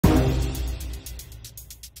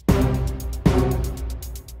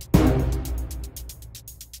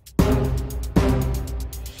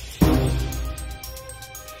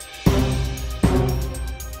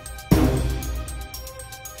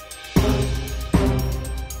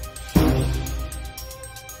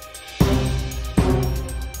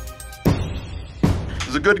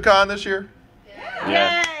was a good con this year.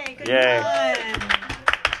 Yeah. Yay! Good Yay. one.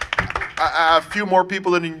 A few more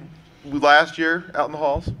people than last year out in the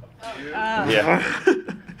halls. Yeah.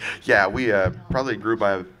 Yeah, we probably grew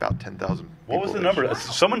by about 10,000. What was the number?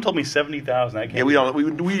 Someone told me 70,000. I can't. Yeah, we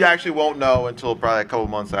don't. We actually won't know until probably a couple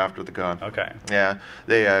months after the con. Okay. Yeah,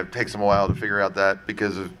 they takes them a while to figure out that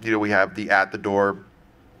because of, we have the at the door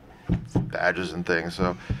badges and things,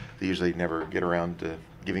 so they usually never get around to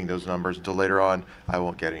giving those numbers until later on. I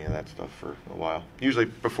won't get any of that stuff for a while. Usually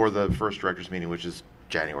before the first directors meeting, which is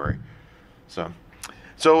January. So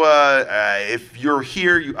if you're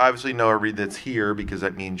here, you obviously know a read that's here because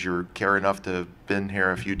that means you care enough to have been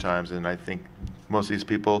here a few times, and I think most of these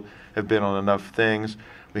people have been on enough things.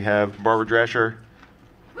 We have Barbara Drescher.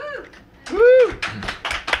 Woo! Woo!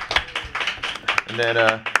 And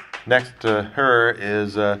then next to her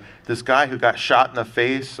is this guy who got shot in the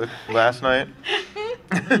face last night.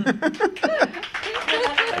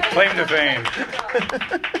 Claim to fame.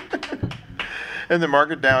 And then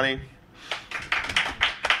Margaret Downey,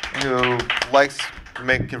 who likes to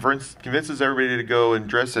convinces everybody to go and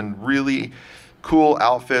dress in really cool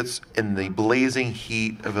outfits in the blazing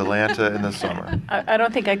heat of Atlanta in the summer. I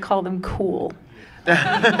don't think I'd call them cool.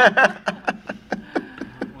 And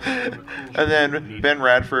then Ben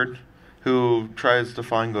Radford, who tries to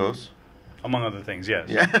find ghosts. Among other things, yes.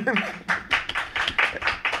 Yeah.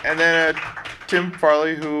 And then Tim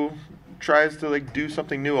Farley, who tries to do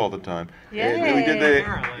something new all the time. Yay. We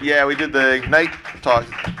did the Ignite talk.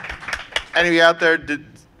 Anybody out there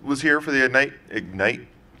was here for the Ignite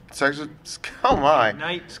section? Come on.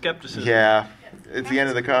 Ignite skepticism. Yeah. It's the end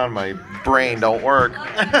of the con. My brain don't work.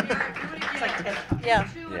 Yeah.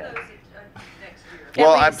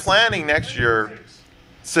 Well, I'm planning next year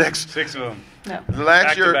 6. 6 of them. No.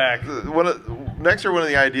 Next year, back. one of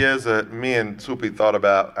the ideas that me and Swoopy thought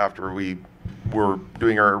about after we were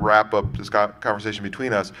doing our wrap-up this conversation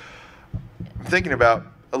between us, I'm thinking about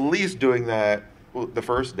at least doing that the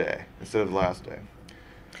first day instead of the last day.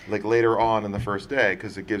 Like later on in the first day,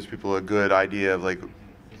 because it gives people a good idea of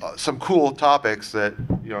some cool topics that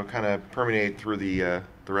kind of permeate through the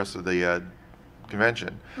rest of the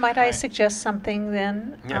convention. Might I suggest something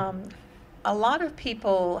then? Yeah. A lot of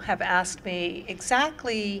people have asked me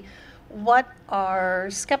exactly what are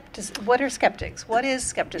skeptics? What is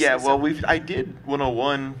skepticism? Yeah, well, I did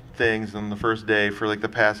 101 things on the first day for the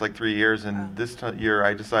past 3 years, and this year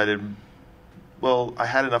I decided, well, I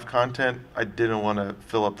had enough content. I didn't want to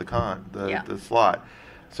fill up the slot,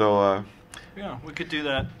 so yeah, we could do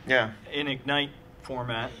that. Yeah. In Ignite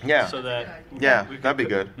format. Yeah. So that we that'd be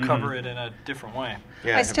good. Cover it in a different way.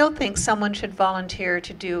 Yeah. I still think someone should volunteer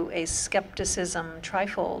to do a skepticism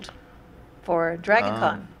trifold for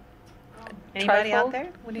DragonCon. Anybody out there?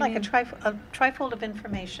 What do you like mean? a trifold of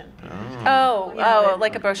information. Oh,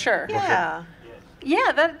 like a brochure. Yeah.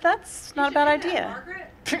 Yeah, that's not a bad idea.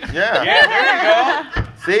 Yeah. Yeah, there you go.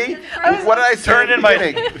 See? What did I say? Turn it in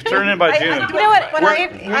by June. You know what?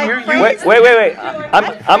 Wait.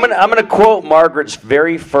 I'm gonna quote Margaret's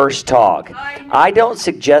very first talk. I don't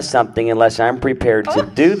suggest something unless I'm prepared to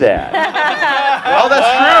do that. Oh, that's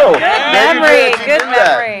true. Good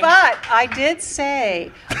memory. But I did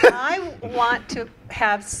say I want to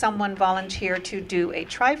have someone volunteer to do a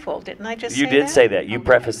trifold. Didn't I just say that? You did say that. You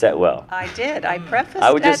prefaced that well. I did. I prefaced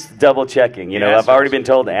I was just double checking. I've already been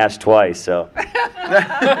told to ask twice, so.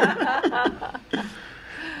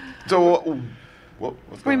 So, what's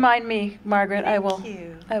going Remind me, Margaret. I will. Thank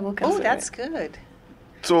you. I will consider. Oh, that's it. good.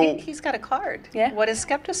 So, He's got a card. Yeah. What is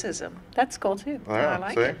skepticism? That's cool too. yeah, I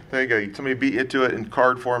like see? it. There you go. Somebody beat you to it in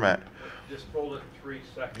card format. Just fold it in 3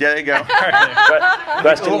 seconds. Yeah, there you go.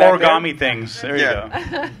 Question Little back there? origami things. There you go.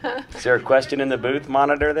 Is there a question in the booth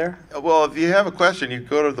monitor there? Well, if you have a question, you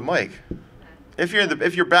go to the mic. If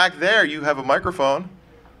you're back there, you have a microphone.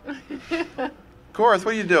 Course,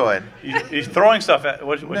 what are you doing? He's throwing stuff at.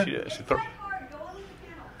 What she do?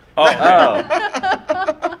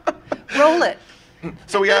 Roll it.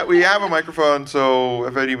 So we have a microphone. So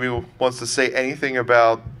if anybody wants to say anything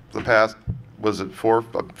about the past, was it 4?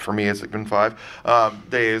 For me, it's been 5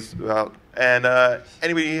 days. And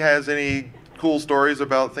anybody has any cool stories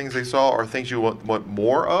about things they saw or things you want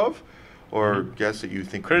more of, or guess that you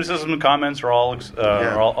think Criticism and comments are all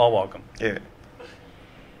welcome. Yeah.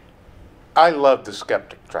 I love the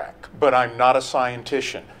Skeptrack, but I'm not a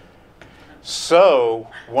scientician. So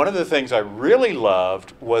one of the things I really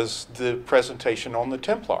loved was the presentation on the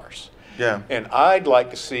Templars. Yeah. And I'd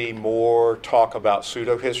like to see more talk about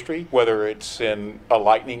pseudo-history, whether it's in a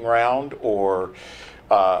lightning round or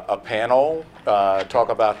a panel, talk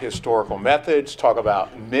about historical methods, talk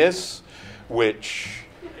about myths, which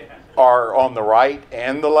are on the right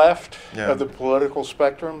and the left Yeah. of the political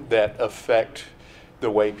spectrum that affect the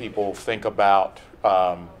way people think about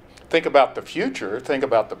the future, think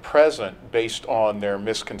about the present based on their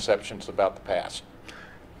misconceptions about the past.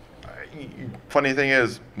 Funny thing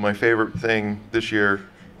is, my favorite thing this year,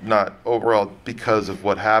 not overall because of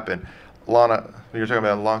what happened, Lana, you're talking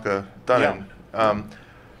about Lanka Dunham.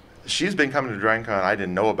 She's been coming to DragonCon. I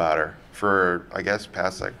didn't know about her for, I guess,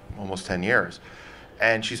 past like almost 10 years.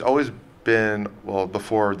 And she's always been, well,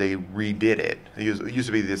 before they redid it, it used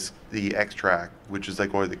to be the X-Track, which is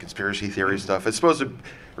like all the conspiracy theory stuff. It's supposed to,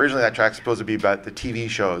 originally that track's supposed to be about the TV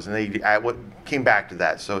shows, and they came back to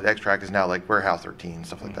that. So X-Track is now like Warehouse 13,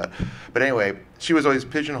 stuff like that. But anyway, she was always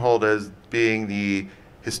pigeonholed as being the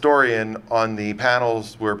historian on the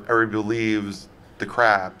panels where everybody believes the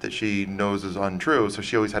crap that she knows is untrue, so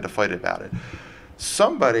she always had to fight about it.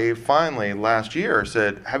 Somebody finally last year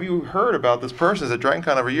said, have you heard about this person? It's at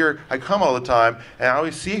DragonCon every year. I come all the time, and I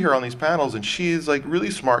always see her on these panels, and she's like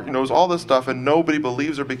really smart, knows all this stuff, and nobody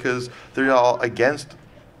believes her because they're all against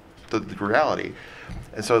the reality.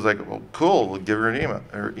 And so I was like, well, cool, we'll give her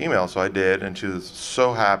an email. So I did, and she was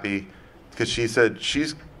so happy because she said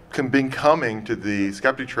she's been coming to the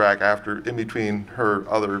Skeptrack after, in between her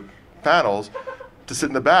other panels, to sit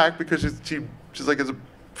in the back because she's like, it's a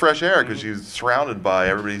fresh air because she's surrounded by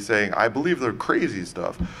everybody saying, I believe they're crazy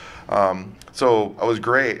stuff. So it was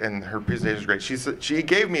great, and her presentation was great. She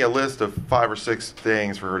gave me a list of 5 or 6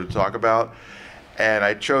 things for her to talk about, and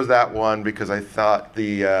I chose that one because I thought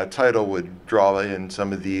the title would draw in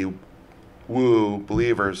some of the woo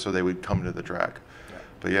believers so they would come to the track.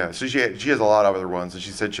 But yeah, so she has a lot of other ones, and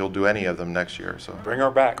she said she'll do any of them next year. So Bring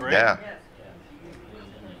her back. yeah.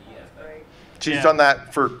 She's done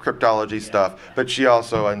that for cryptology stuff, but she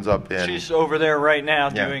also ends up in... She's over there right now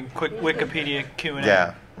doing quick Wikipedia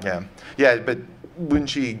Q&A. Yeah, but when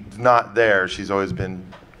she's not there, she's always been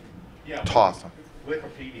tossed.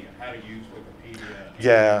 Wikipedia, how to use Wikipedia.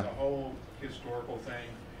 Yeah. It's a whole historical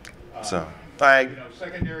thing. So,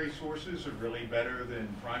 secondary sources are really better than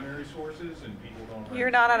primary sources, and people don't...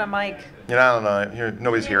 You're not on a mic. I don't know.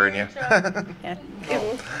 Nobody's hearing you. Yeah.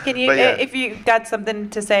 Can you, But yeah. if you got something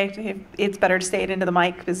to say, it's better to say it into the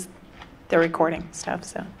mic because they're recording stuff.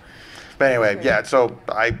 So. But anyway, yeah. So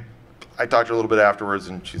I talked to her a little bit afterwards,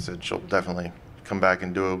 and she said she'll definitely come back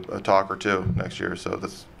and do a talk or two next year. So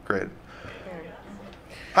that's great.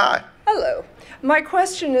 Hi. Hello. My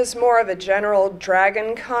question is more of a general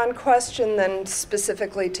DragonCon question than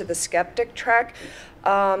specifically to the Skeptic track.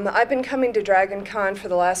 I've been coming to DragonCon for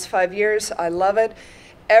the last 5 years. I love it.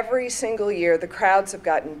 Every single year, the crowds have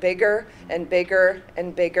gotten bigger and bigger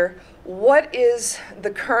and bigger. What is the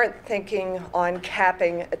current thinking on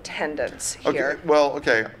capping attendance here?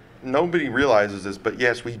 Okay. Nobody realizes this, but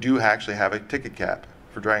yes, we do actually have a ticket cap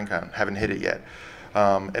for DragonCon. Haven't hit it yet.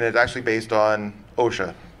 And it's actually based on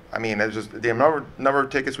OSHA. I mean, it's just the number of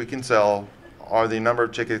tickets we can sell are the number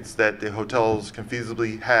of tickets that the hotels can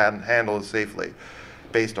feasibly handle safely,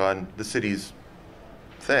 based on the city's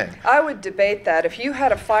thing. I would debate that. If you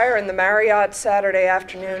had a fire in the Marriott Saturday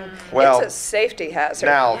afternoon, Well, it's a safety hazard.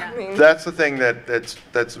 Now, I mean, that's the thing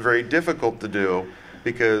that's very difficult to do,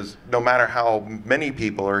 because no matter how many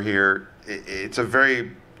people are here, it's a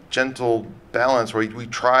very gentle balance where we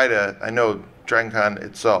try to, I know DragonCon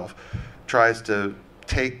itself tries to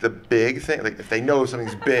take the big thing, like if they know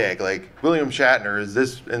something's big, like William Shatner is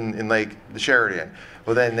this in like the Sheridan,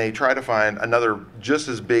 well then they try to find another just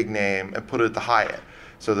as big name and put it at the Hyatt.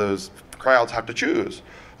 So those crowds have to choose.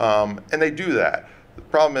 And they do that. The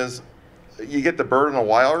problem is you get the bird on a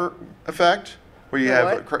wire effect, where you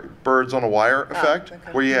have birds on a wire effect,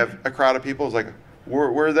 okay. where you have a crowd of people, it's like,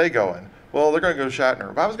 where are they going? Well, they're going to go to Shatner.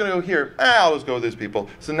 If I was going to go here, I'll just go with these people.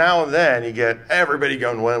 So now and then you get everybody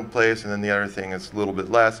going one place, and then the other thing is a little bit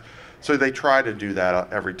less. So they try to do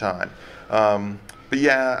that every time. But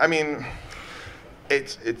yeah, I mean,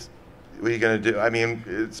 it's what are you going to do? I mean,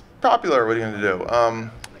 it's popular. What are you going to do?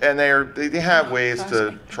 And they have ways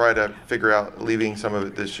to try to figure out leaving some of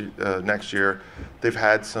it this next year. They've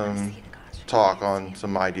had some talk on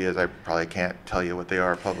some ideas. I probably can't tell you what they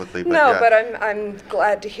are publicly. But no, yeah. but I'm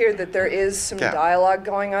glad to hear that there is some dialogue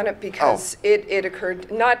going on it, because it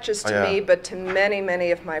occurred not just to me, but to many,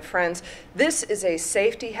 many of my friends. This is a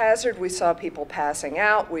safety hazard. We saw people passing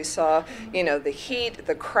out. We saw, the heat,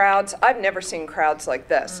 the crowds. I've never seen crowds like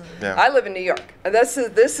this. Yeah. I live in New York. This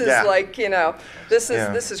is like,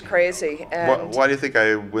 this is crazy. And Why do you think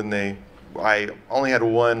I only had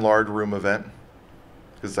one large room event?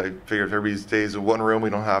 Because I figured if everybody stays in one room,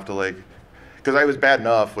 we don't have to because I was bad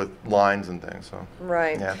enough with lines and things. So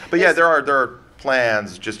right. Yeah. But yeah, there are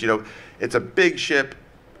plans. Just it's a big ship.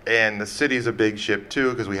 and the city's a big ship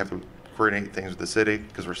too, because we have to coordinate things with the city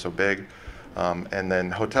because we're so big. And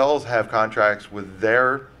then hotels have contracts with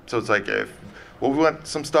so it's like we want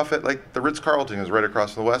some stuff at like the Ritz-Carlton is right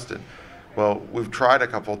across from the Westin. Well, we've tried a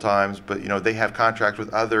couple of times, but they have contracts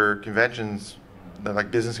with other conventions, like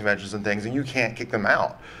business conventions and things, and you can't kick them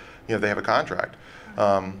out. They have a contract.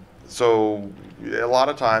 So a lot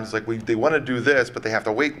of times, like they want to do this, but they have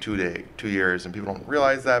to wait 2 years, and people don't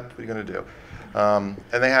realize that. What are you going to do? And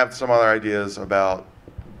they have some other ideas about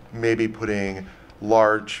maybe putting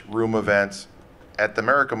large room events at the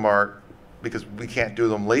America Mart, because we can't do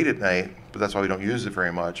them late at night, but that's why we don't use it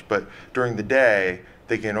very much. But during the day,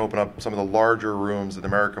 they can open up some of the larger rooms at the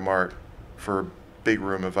America Mart for big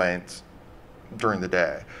room events during the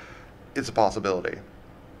day. It's a possibility.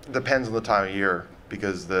 It depends on the time of year,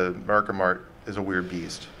 because the America Mart is a weird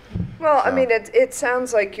beast. Well, I mean, it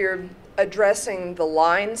sounds like you're addressing the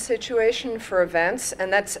line situation for events,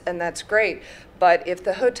 and that's great. But if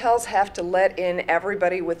the hotels have to let in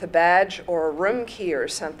everybody with a badge or a room key or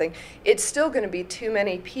something, it's still going to be too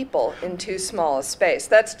many people in too small a space.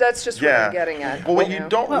 That's just what I'm getting at. Well, what you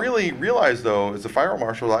don't really realize, though, is the fire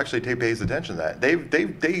marshal actually pays attention to that.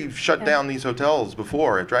 They've shut down these hotels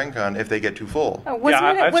before at DragonCon if they get too full.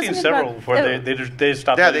 I've seen several before they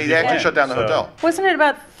stopped. Yeah, they actually shut down the hotel. Wasn't it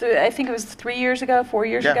about, I think it was 4 years ago,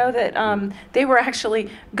 that they were actually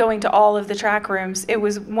going to all of the track rooms. It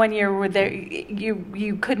was 1 year where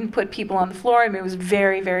you couldn't put people on the floor. I mean, it was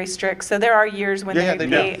very, very strict. So there are years when they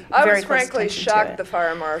pay I very was close frankly attention to shocked it. the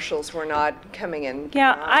fire marshals were not coming in.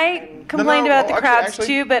 Yeah, I complained about the crowds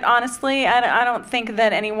too, but honestly, I don't think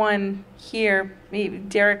that anyone here,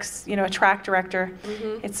 Derek's, a track director,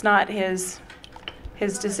 it's not his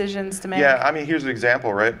decisions to make. Yeah, I mean, here's an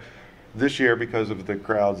example, right? This year, because of the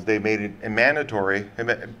crowds, they made it mandatory.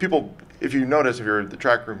 People, if you notice, if you're at the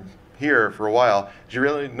track room here for a while, did you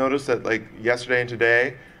really notice that, like, yesterday and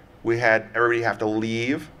today, we had everybody have to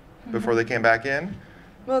leave before they came back in?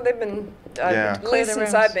 Well, they've been, at least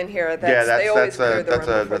since I've been here, they always clear the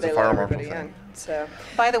room before they let everybody in. So.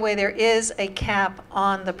 By the way, there is a cap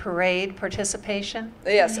on the parade participation.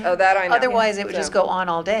 Yes, that I know. Otherwise, it would just go on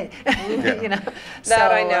all day.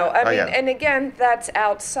 That I know. I mean, and again, that's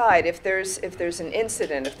outside. If there's an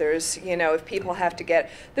incident, if there's if people have to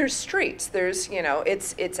there's streets. There's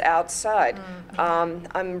it's outside.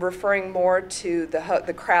 I'm referring more to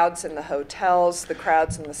the crowds in the hotels, the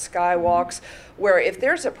crowds in the skywalks, where if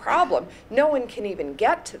there's a problem, no one can even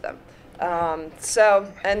get to them. And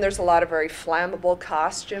there's a lot of very flammable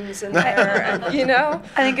costumes in there, and, I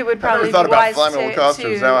think it would probably be wise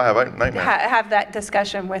to have that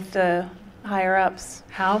discussion with the higher ups.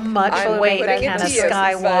 How much weight can a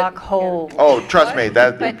skywalk hold? Oh, trust me,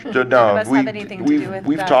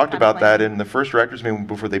 we've talked about that in the first directors meeting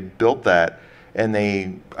before they built that, and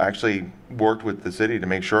they actually worked with the city to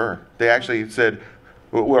make sure. They actually said,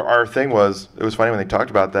 well, our thing was, it was funny when they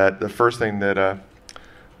talked about that. The first thing that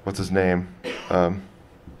what's his name?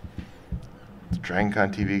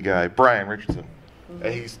 DragonCon TV guy, Brian Richardson.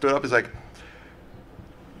 And he stood up, he's like,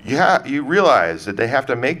 yeah, you realize that they have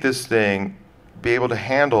to make this thing be able to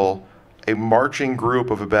handle a marching group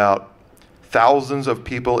of about thousands of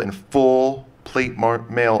people in full plate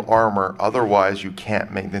mail armor, otherwise you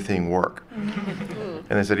can't make the thing work.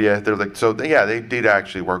 And they said, they're like, they did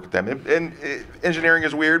actually work with them. And engineering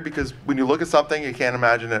is weird because when you look at something, you can't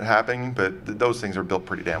imagine it happening, but those things are built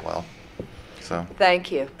pretty damn well. So.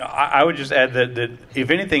 Thank you. I would just add that if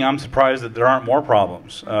anything, I'm surprised that there aren't more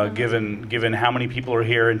problems, given how many people are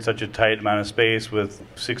here in such a tight amount of space with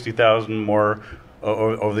 60,000 more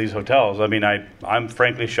over these hotels. I mean, I'm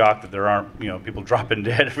frankly shocked that there aren't people dropping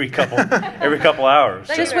dead every couple hours.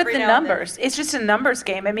 Just with the numbers, it's just a numbers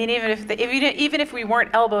game. I mean, even if we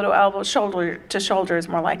weren't elbow to elbow, shoulder to shoulder is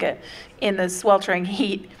more like it, in the sweltering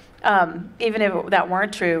heat. Even if that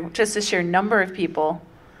weren't true, just the sheer number of people.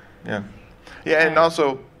 Yeah, and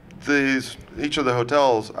also each of the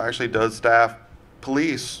hotels actually does staff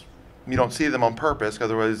police. You don't see them on purpose,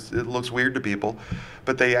 otherwise it looks weird to people,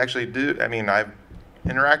 but they actually do. I mean, I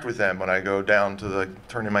interact with them when I go down to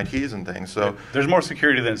turn in my keys and things. So there's more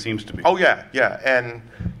security than it seems to be. Oh yeah, and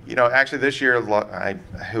actually this year,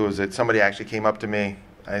 who was it? Somebody actually came up to me,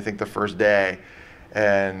 I think the first day,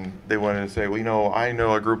 and they wanted to say, well, I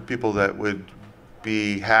know a group of people that would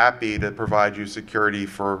be happy to provide you security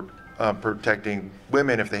for protecting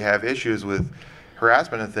women if they have issues with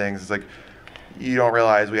harassment and things. It's like, you don't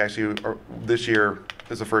realize we actually, this year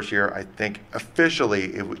is the first year, I think,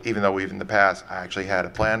 officially, even though we've in the past, I actually had a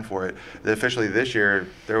plan for it, that officially this year,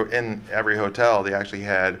 in every hotel, they actually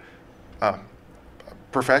had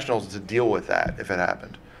professionals to deal with that if it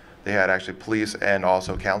happened. they had actually police and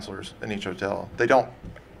also counselors in each hotel. They don't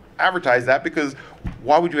advertise that because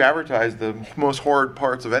why would you advertise the most horrid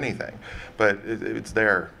parts of anything? But it's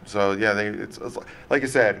there. So yeah, it's like I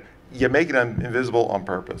said, you make it invisible on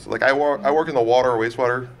purpose. Like I work in the water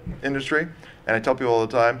wastewater industry, and I tell people all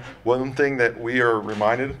the time, one thing that we are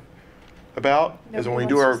reminded about is when we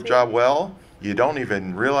do our job well, you don't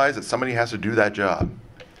even realize that somebody has to do that job.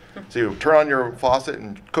 So you turn on your faucet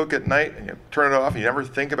and cook at night, and you turn it off, and you never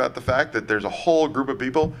think about the fact that there's a whole group of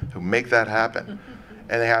people who make that happen.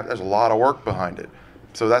 And there's a lot of work behind it.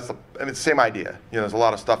 So it's the same idea. There's a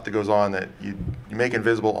lot of stuff that goes on that you make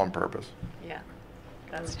invisible on purpose. Yeah,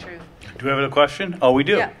 that's true. Do we have a question? Oh, we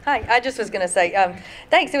do. Yeah. Hi. I just was going to say,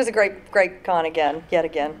 thanks. It was a great con yet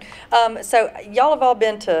again. So y'all have all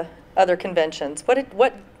been to other conventions. What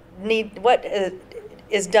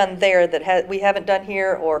is done there that we haven't done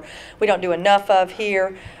here, or we don't do enough of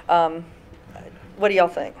here? What do y'all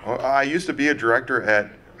think? Well, I used to be a director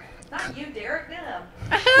at. Not you, Derek. No.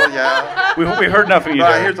 Well, yeah. we heard nothing.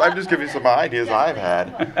 I'm just giving you some ideas I've had.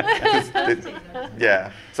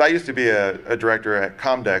 Yeah. So I used to be a director at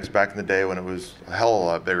Comdex back in the day when it was a hell of a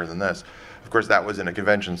lot bigger than this. Of course, that was in a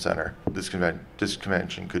convention center. This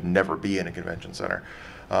convention could never be in a convention center.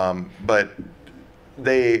 But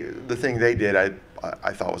the thing they did,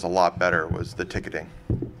 I thought was a lot better was the ticketing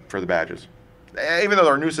for the badges. Even though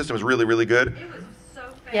our new system is really, really good. It was so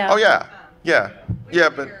fast. Yeah. Oh yeah. Yeah. Yeah,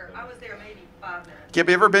 but. I was there maybe 5 minutes. Yeah, have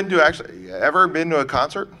you ever been to a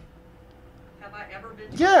concert? Have I ever been?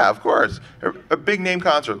 Yeah, of course. A big name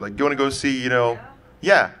concert, like you want to go see,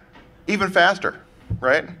 yeah, even faster,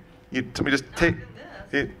 right? Somebody just take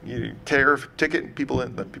you tear a ticket and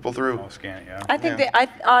people through. I'll scan it, yeah. I think I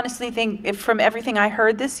honestly think from everything I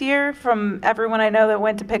heard this year, from everyone I know that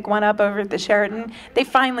went to pick one up over at the Sheraton, they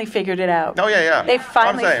finally figured it out. Oh yeah. They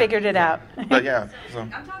finally figured it out. But yeah. So.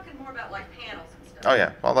 I'm talking more about like panels and stuff. Oh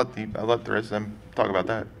yeah, I'll let the rest of them talk about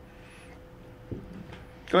that.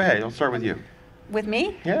 Go ahead. I'll start with you. With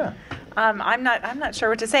me? Yeah. I'm not sure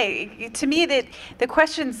what to say. To me, that the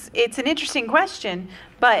questions, it's an interesting question,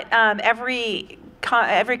 but every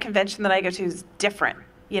convention that I go to is different,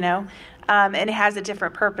 and it has a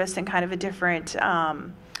different purpose and kind of a different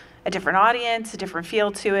audience, a different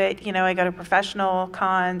feel to it. I go to professional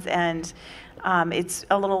cons, and it's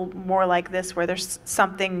a little more like this, where there's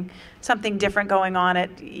something different going on.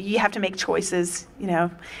 You have to make choices,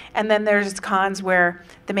 and then there's cons where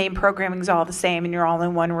the main programming is all the same, and you're all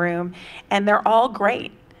in one room, and they're all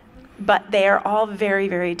great, but they are all very,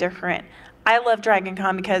 very different. I love Dragon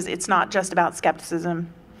Con because it's not just about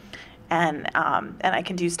skepticism, and I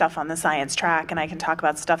can do stuff on the science track, and I can talk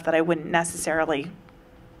about stuff that I wouldn't necessarily,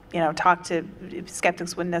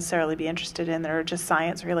 skeptics wouldn't necessarily be interested in that are just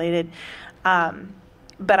science related.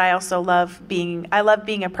 But I also love being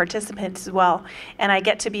a participant as well, and I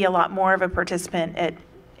get to be a lot more of a participant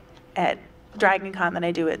at Dragon Con than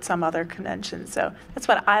I do at some other conventions. So that's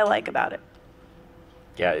what I like about it.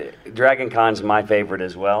 Yeah, Dragon Con's my favorite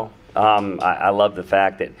as well. I love the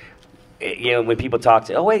fact that, when people talk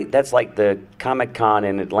to, oh wait, that's like the Comic Con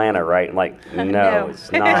in Atlanta, right? I'm like, no,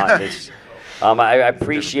 it's not. I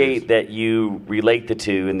appreciate that you relate the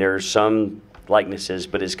two, and there are some likenesses,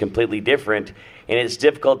 but it's completely different, and it's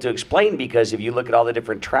difficult to explain because if you look at all the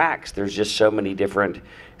different tracks, there's just so many different.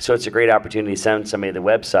 So it's a great opportunity to send somebody to the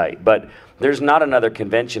website. But there's not another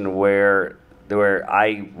convention where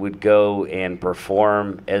I would go and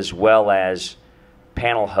perform as well as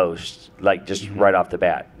panel hosts, like just right off the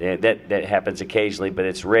bat. That happens occasionally, but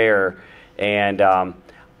it's rare. And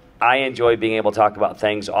I enjoy being able to talk about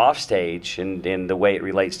things off stage and the way it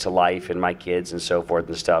relates to life and my kids and so forth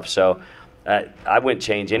and stuff. So I wouldn't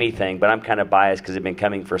change anything, but I'm kind of biased because I've been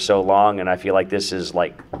coming for so long, and I feel like this is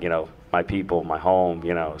like, my people, my home,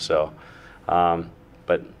 so.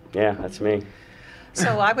 But yeah, that's me.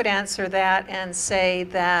 So I would answer that and say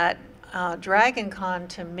that Dragon Con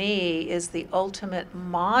to me is the ultimate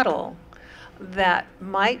model that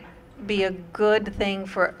might be a good thing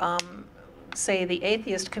for, say, the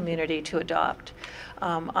atheist community to adopt.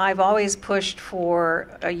 I've always pushed for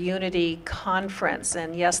a unity conference,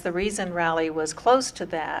 and yes, the Reason Rally was close to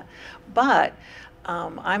that, but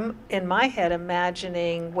I'm in my head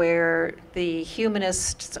imagining where the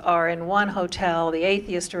humanists are in one hotel, the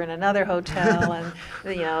atheists are in another hotel, and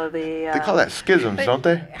they call that schisms, don't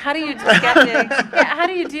they? How do you how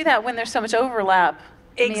do you do that when there's so much overlap?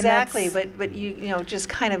 Exactly, but you just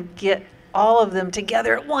kind of get all of them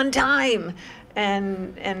together at one time,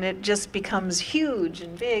 and it just becomes huge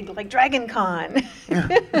and big, like Dragon Con.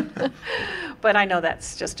 But I know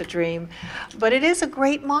that's just a dream. But it is a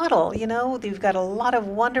great model, you know. You've got a lot of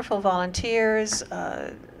wonderful volunteers.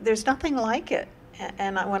 There's nothing like it.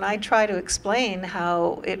 And when I try to explain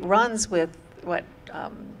how it runs with,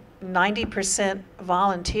 90%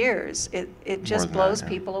 volunteers, it just blows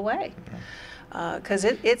people away. Because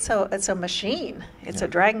it's a machine. It's a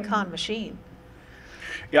Dragon Con machine.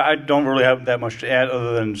 Yeah, I don't really have that much to add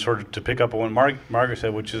other than sort of to pick up on what Margaret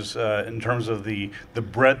said, which is in terms of the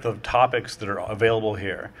breadth of topics that are available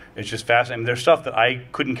here. It's just fascinating. There's stuff that I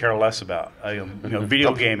couldn't care less about.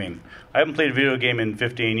 Video gaming. I haven't played a video game in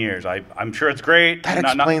 15 years. I'm sure it's great. That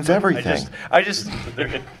explains everything. I just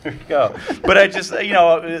there you go. But I just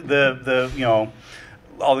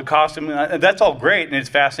all the costume, that's all great, and it's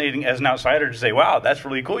fascinating as an outsider to say, wow, that's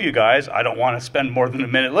really cool, you guys. I don't want to spend more than a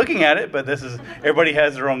minute looking at it, but everybody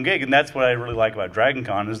has their own gig, and that's what I really like about Dragon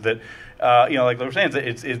Con is that, like they were saying,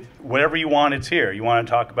 it's whatever you want, it's here. You want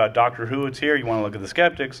to talk about Doctor Who, it's here. You want to look at the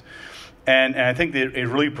Skeptics, and I think that it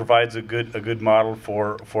really provides a good model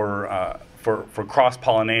for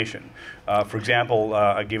cross-pollination. For example,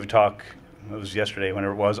 I gave a talk, it was yesterday,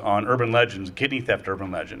 whenever it was, on urban legends, kidney theft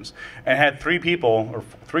urban legends, and had 3 or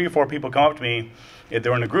 4 people come up to me. They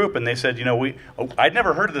were in a group, and they said, I'd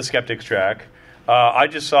never heard of the Skeptics track. I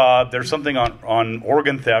just saw there's something on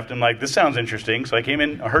organ theft. I'm like, this sounds interesting. So I came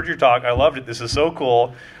in, I heard your talk, I loved it. This is so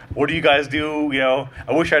cool. What do you guys do?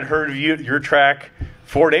 I wish I'd heard of your track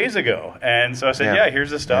 4 days ago. And so I said, yeah, here's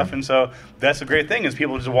the stuff. Yeah. And so that's the great thing is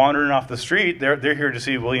people just wandering off the street. They're here to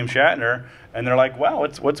see William Shatner. And they're like, wow,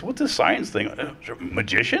 what's this science thing?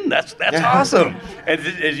 Magician? That's awesome. And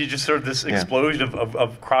as you just sort of this explosion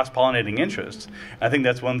of cross-pollinating interests. I think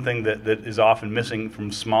that's one thing that is often missing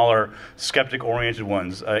from smaller skeptic-oriented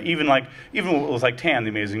ones. Even with like TAN, The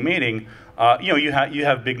Amazing Meeting, you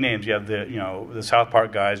have big names. You have the South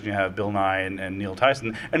Park guys, and you have Bill Nye and Neil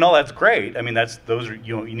Tyson, and all that's great. I mean,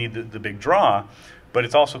 you need the big draw, but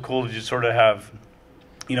it's also cool to just sort of have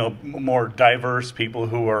more diverse people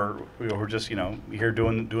who are just here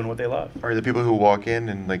doing what they love. Or the people who walk in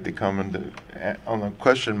and like they come on the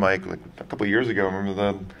question mic like a couple of years ago. I remember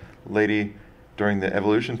the lady during the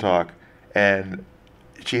evolution talk, and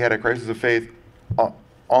she had a crisis of faith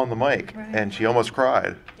on the mic, and she almost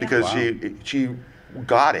cried because she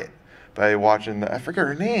got it by watching. I forget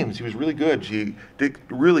her name. She was really good. She did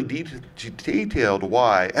really she detailed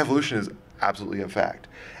why evolution is absolutely a fact,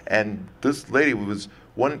 and this lady was.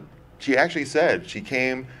 She actually said she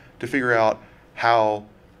came to figure out how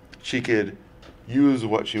she could use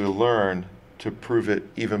what she would learn to prove it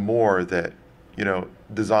even more that,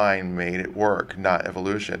 design made it work, not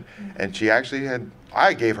evolution. Mm-hmm. And she actually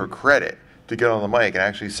I gave her credit to get on the mic and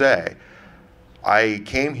actually say, I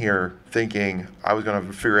came here thinking I was going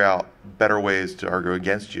to figure out better ways to argue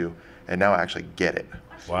against you, and now I actually get it.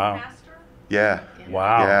 Wow. Yeah.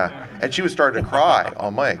 Wow. Yeah. And she was starting to cry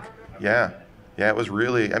on mic. Yeah. Yeah, it was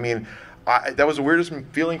really, that was the weirdest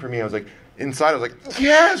feeling for me. I was like, inside, I was like,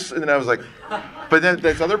 yes! And then I was like, but then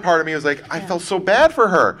this other part of me was like, I felt so bad for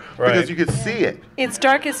her because you could see it. It's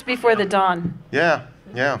darkest before the dawn. Yeah,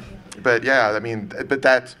 yeah. But yeah, but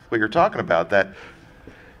that's what you're talking about, that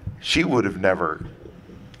she would have never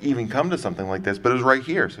even come to something like this, but it was right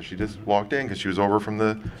here. So she just walked in because she was over from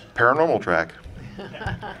the paranormal track.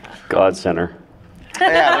 God Center.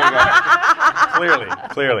 Yeah, there you go.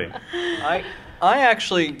 Clearly. I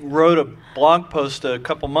actually wrote a blog post a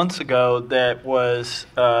couple months ago that was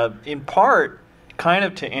in part kind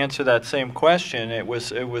of to answer that same question. It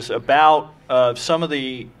was about some of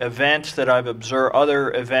the events that I've observed,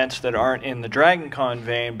 other events that aren't in the Dragon Con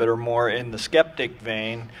vein but are more in the skeptic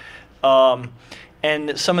vein.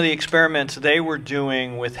 And some of the experiments they were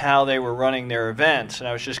doing with how they were running their events. And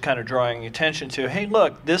I was just kind of drawing attention to, hey,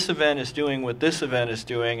 look, this event is doing what this event is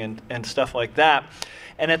doing and stuff like that.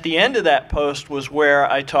 And at the end of that post was where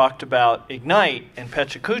I talked about Ignite and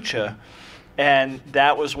Pechakucha. And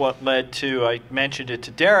that was what led to, I mentioned it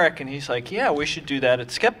to Derek, and he's like, yeah, we should do that at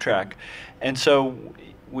Skeptrack. And so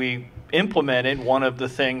we implemented one of the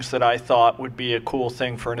things that I thought would be a cool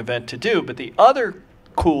thing for an event to do. But the other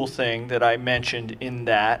cool thing that I mentioned in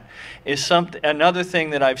that is another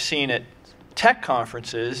thing that I've seen at tech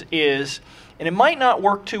conferences is, and it might not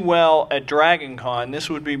work too well at Dragon Con, this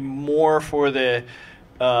would be more for the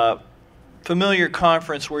familiar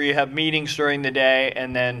conference where you have meetings during the day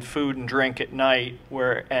and then food and drink at night,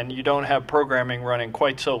 and you don't have programming running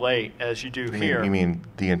quite so late as you do here. You mean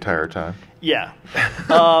the entire time? Yeah.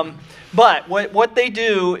 But what they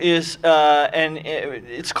do is, and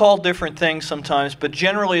it's called different things sometimes, but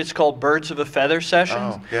generally it's called birds of a feather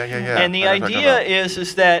sessions. Oh, yeah. And the idea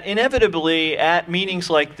is that inevitably at meetings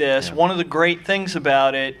like this, one of the great things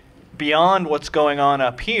about it, beyond what's going on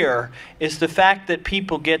up here, is the fact that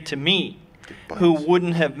people get to meet who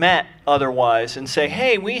wouldn't have met otherwise and say,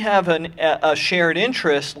 hey, we have a shared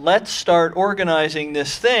interest, let's start organizing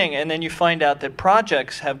this thing. And then you find out that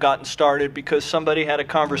projects have gotten started because somebody had a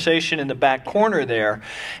conversation in the back corner there.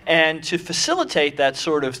 And to facilitate that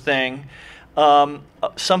sort of thing,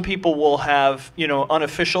 some people will have,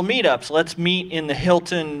 unofficial meetups. Let's meet in the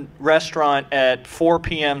Hilton restaurant at 4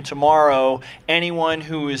 p.m. tomorrow. Anyone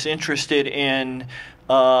who is interested in,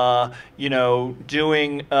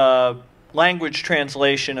 doing language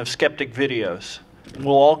translation of skeptic videos.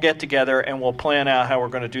 We'll all get together and we'll plan out how we're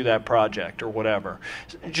going to do that project or whatever.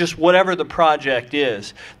 Just whatever the project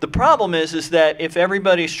is. The problem is that if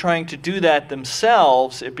everybody's trying to do that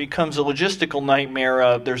themselves, it becomes a logistical nightmare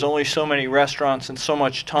of there's only so many restaurants and so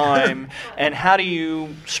much time. And how do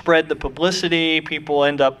you spread the publicity? People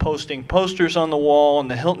end up posting posters on the wall and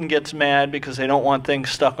the Hilton gets mad because they don't want things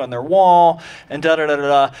stuck on their wall and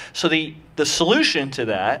da-da-da-da-da. So the solution to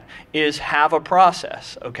that is have a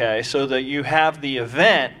process, okay? So that you have the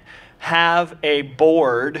event, have a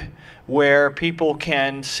board where people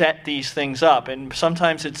can set these things up. And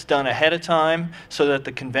sometimes it's done ahead of time so that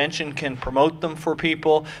the convention can promote them for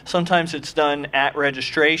people. Sometimes it's done at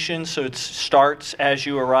registration, so it starts as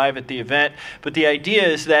you arrive at the event. But the idea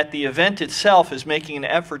is that the event itself is making an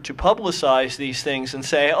effort to publicize these things and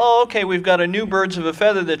say, oh, okay, we've got a new Birds of a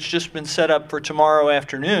Feather that's just been set up for tomorrow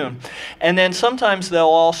afternoon. And then sometimes they'll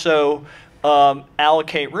also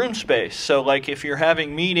allocate room space. So like if you're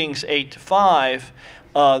having meetings 8 to 5,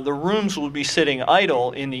 the rooms will be sitting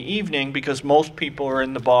idle in the evening because most people are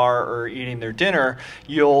in the bar or eating their dinner.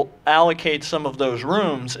 You'll allocate some of those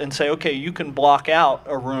rooms and say, okay, you can block out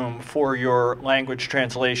a room for your language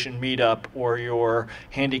translation meetup or your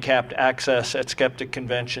handicapped access at skeptic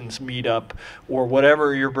conventions meetup or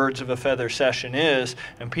whatever your Birds of a Feather session is.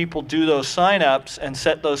 And people do those sign-ups and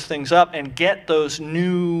set those things up and get those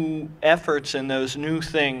new efforts and those new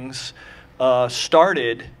things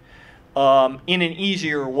started in an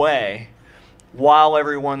easier way while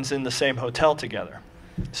everyone's in the same hotel together.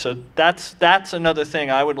 So that's another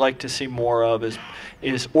thing I would like to see more of is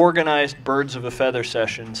organized Birds of a Feather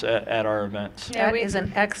sessions at our events. That is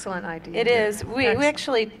an excellent idea. It is. We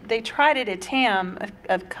actually, they tried it at TAM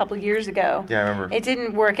a couple years ago. Yeah, I remember. It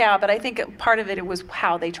didn't work out, but I think part of it was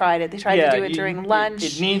how they tried it. They tried to do it during lunch.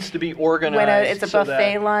 It needs to be organized. When it's a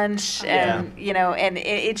buffet lunch, and and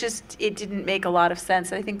it didn't make a lot of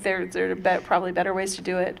sense. I think there are probably better ways to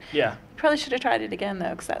do it. Yeah. Probably should have tried it again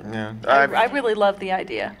though, because I really love the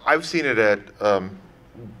idea. I've seen it at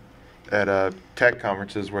tech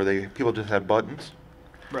conferences where people just have buttons,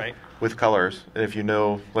 right, with colors, and if you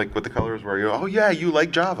know like what the colors were, you go, oh yeah, you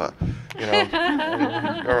like Java, or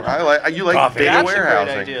you like data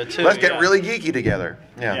warehousing. Idea too, Let's get really geeky together.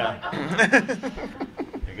 Yeah.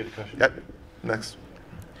 Good question. Yep. Next.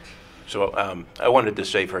 So I wanted to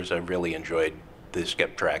say first, I really enjoyed the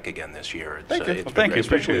Skeptrack again this year. It's, Thank you. It's Thank you.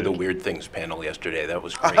 especially the Weird Things panel yesterday. That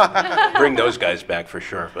was great. Bring those guys back for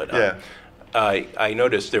sure. But I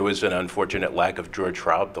noticed there was an unfortunate lack of George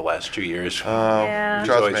Schraub the last 2 years. Yeah. It's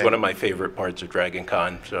always one of my favorite parts of Dragon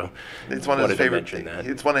Con. So it's one of his favorite.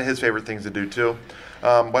 It's one of his favorite things to do too.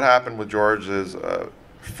 What happened with George is,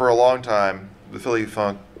 for a long time, the Philly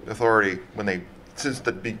Funk Authority, since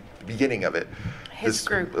the beginning of it, His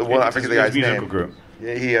group. I forget the guy's musical name. Group.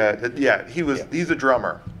 He's a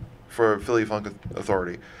drummer for Philly Funk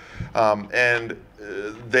Authority, and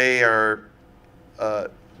they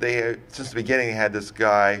since the beginning had this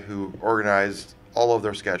guy who organized all of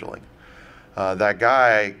their scheduling. That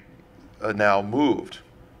guy now moved,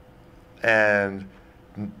 and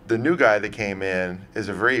the new guy that came in is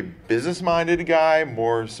a very business-minded guy,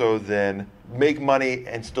 more so than make money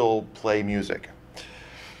and still play music.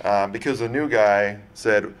 Because the new guy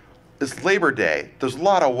said, it's Labor Day. There's a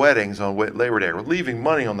lot of weddings on Labor Day. We're leaving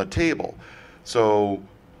money on the table. So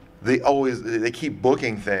they keep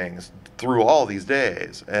booking things through all these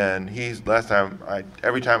days. And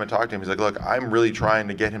every time I talk to him, he's like, look, I'm really trying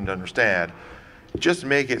to get him to understand. Just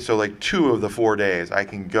make it so like 2 of the 4 days I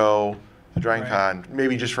can go to Dragon Con,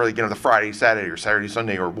 maybe just for the Friday, Saturday, or Saturday,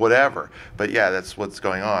 Sunday, or whatever. But yeah, that's what's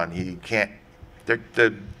going on.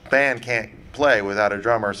 The band can't play without a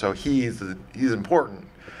drummer, so he's important.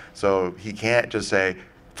 So he can't just say,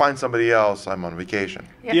 find somebody else, I'm on vacation.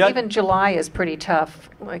 Yeah, even July is pretty tough,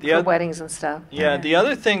 like for weddings and stuff. Yeah, the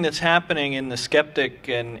other thing that's happening in the skeptic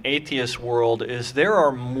and atheist world is there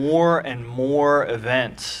are more and more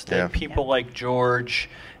events that people like George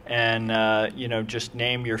and, you know, just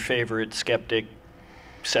name your favorite skeptic,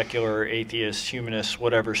 secular, atheist, humanist,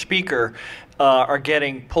 whatever speaker, are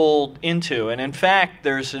getting pulled into. And in fact,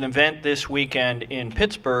 there's an event this weekend in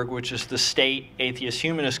Pittsburgh, which is the state atheist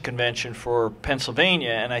humanist convention for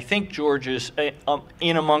Pennsylvania. And I think George is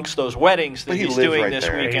in amongst those weddings that he's doing this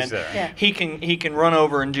weekend. He can run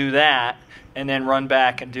over and do that, and then run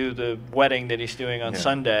back and do the wedding that he's doing on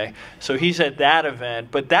Sunday. So he's at that event.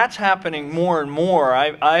 But that's happening more and more.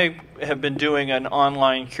 I have been doing an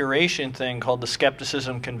online curation thing called the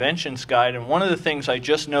Skepticism Conventions Guide. And one of the things I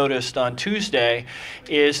just noticed on Tuesday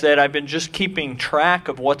is that I've been just keeping track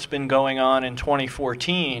of what's been going on in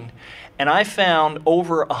 2014. And I found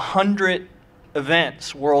over 100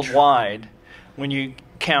 events worldwide when you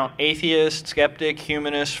count atheist, skeptic,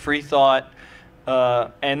 humanist, free thought.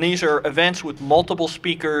 And these are events with multiple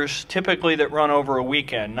speakers, typically that run over a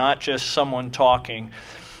weekend, not just someone talking.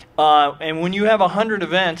 And when you have 100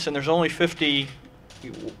 events and there's only 52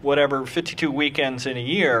 weekends in a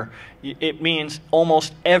year, it means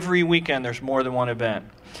almost every weekend there's more than one event.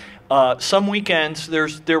 Some weekends,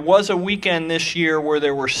 there was a weekend this year where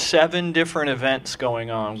there were 7 different events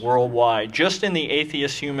going on worldwide, just in the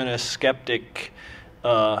atheist, humanist, skeptic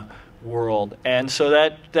world. And so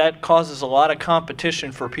that causes a lot of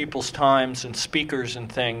competition for people's times and speakers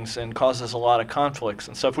and things, and causes a lot of conflicts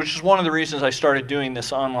and stuff, which is one of the reasons I started doing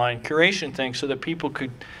this online curation thing, so that people could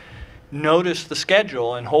notice the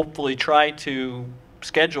schedule and hopefully try to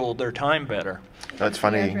schedule their time better. That's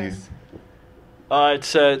funny.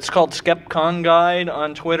 It's called SkepCon Guide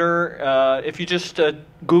on Twitter. If you just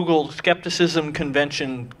Google Skepticism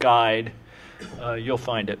Convention Guide, you'll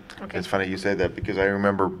find it. Okay. It's funny you say that, because I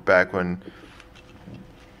remember back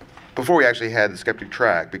before we actually had the Skeptic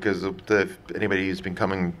Track, because anybody who's been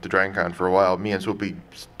coming to DragonCon for a while, me and Swoopy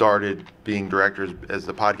started being directors as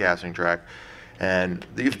the podcasting track. And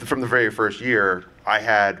from the very first year, I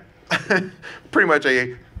had pretty much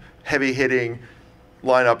a heavy-hitting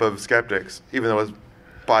lineup of skeptics, even though it was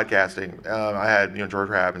podcasting. I had George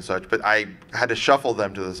Rabb and such, but I had to shuffle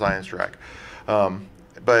them to the science track.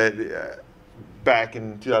 Back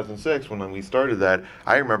in 2006, when we started that,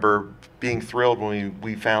 I remember being thrilled when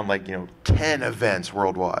we found 10 events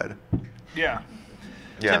worldwide. Yeah.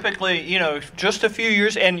 Typically, just a few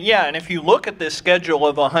years, and if you look at this schedule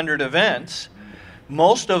of 100 events,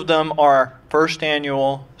 most of them are first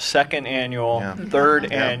annual, second annual,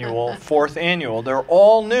 third annual, fourth annual. They're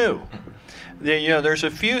all new. There's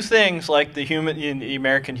a few things like the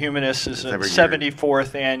American Humanists is a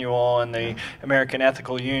 74th annual, and the American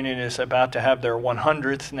Ethical Union is about to have their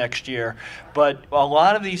 100th next year. But a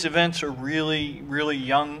lot of these events are really, really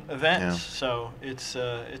young events. So it's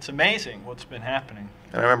amazing what's been happening.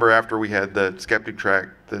 And I remember after we had the Skeptic Track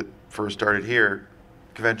that first started here,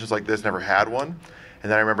 conventions like this never had one.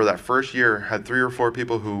 And then I remember that first year had 3 or 4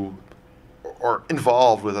 people who are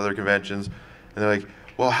involved with other conventions, and they're like,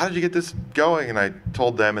 well, how did you get this going? And I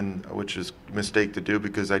told them, which is a mistake to do,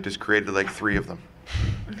 because I just created 3 of them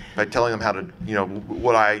by telling them how to,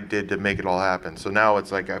 what I did to make it all happen. So now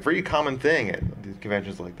it's like a very common thing at these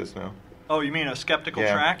conventions like this now. Oh, you mean a skeptical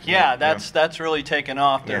track? Yeah, that's really taken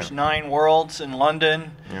off. There's 9 worlds in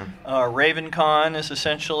London. RavenCon is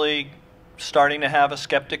essentially starting to have a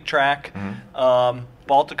skeptic track.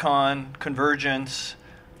 Balticon, Convergence.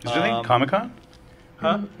 Is there anything Comic-Con?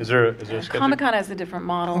 Huh? Is there a skeptic? Comic-Con has a different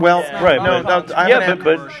model. Well, right. I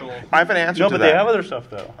have an answer to that. No, but they have other stuff,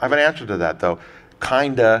 though. I have an answer to that, though.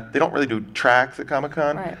 Kinda. They don't really do tracks at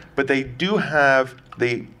Comic-Con, but they do have.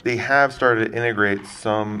 They have started to integrate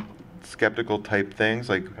some skeptical type things.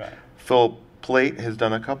 Like Phil Plait has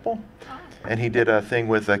done a couple, and he did a thing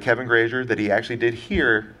with Kevin Grazier that he actually did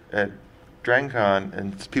here at DragonCon,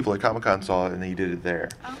 and people at Comic-Con saw it, and he did it there.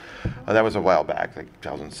 That was a while back, like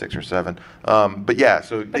 2006 or 7. But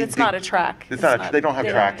it's not a track. It's not. They don't have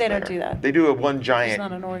tracks. They don't do that. They do one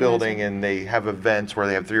giant building, and they have events where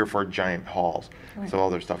they have 3 or 4 giant halls. So all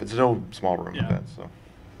their stuff. It's no small room events. So.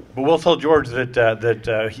 But we'll tell George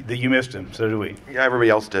that you missed him. So do we. Yeah, everybody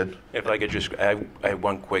else did. If I could just, I have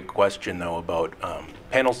one quick question though about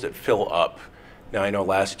panels that fill up. Now, I know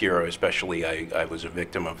last year especially I was a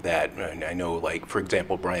victim of that. And I know, for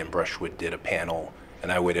example, Brian Brushwood did a panel,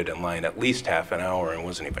 and I waited in line at least half an hour and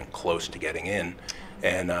wasn't even close to getting in.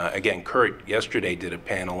 And again, Curt yesterday did a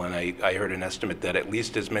panel, and I heard an estimate that at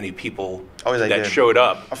least as many people that showed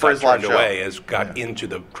up got turned away as got into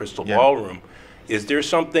the crystal ballroom. is there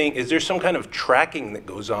some kind of tracking that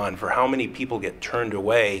goes on for how many people get turned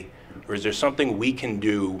away, or is there something we can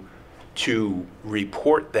do to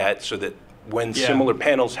report that so that when similar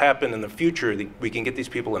panels happen in the future, we can get these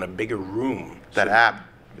people in a bigger room? That app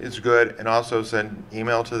is good, and also send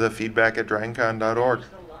email to the feedback@dragoncon.org.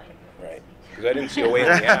 Right, because I didn't see a way in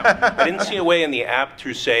the app. I didn't see a way in the app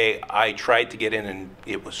to say I tried to get in and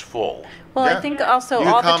it was full. Well, Yeah. I think also You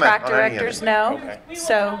can all the comment track on any of directors it. know. Okay.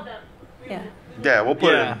 So, yeah. Yeah, we'll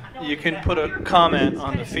put Yeah, it. you can put a comment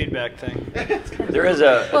on the feedback thing. There is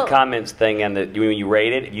a Well- comments thing, and when you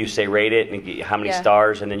rate it, you say rate it and how many Yeah.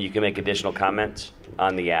 stars, and then you can make additional comments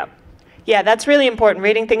on the app. Yeah, that's really important.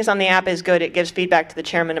 Rating things on the app is good. It gives feedback to the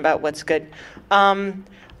chairman about what's good.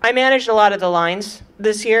 I managed a lot of the lines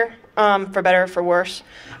this year, for better or for worse.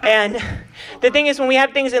 And the thing is, when we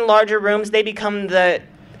have things in larger rooms, they become the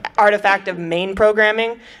artifact of main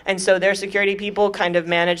programming, and so their security people kind of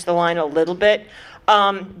manage the line a little bit.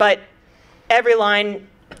 But every line,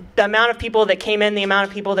 the amount of people that came in, the amount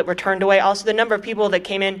of people that were turned away, also the number of people that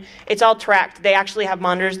came in, it's all tracked. They actually have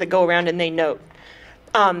monitors that go around and they note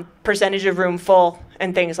percentage of room full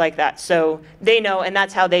and things like that. So they know, and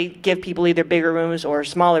that's how they give people either bigger rooms or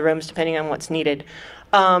smaller rooms, depending on what's needed.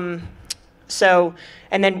 So,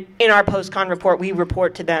 and then in our post-con report, we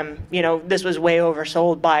report to them, this was way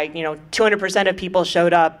oversold by, 200% of people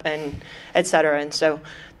showed up and et cetera. And so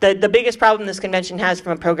the biggest problem this convention has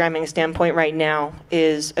from a programming standpoint right now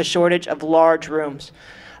is a shortage of large rooms.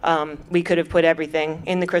 We could have put everything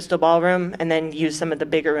in the Crystal Ballroom and then used some of the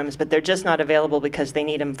bigger rooms, but they're just not available because they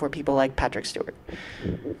need them for people like Patrick Stewart.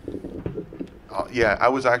 Yeah, I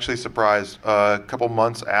was actually surprised. A couple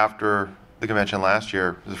months after the convention last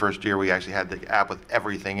year, the first year we actually had the app with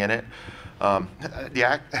everything in it. The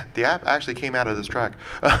app actually came out of this track.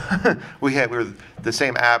 we were the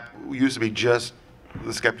same app used to be just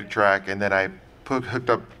the Skeptic track, and then I hooked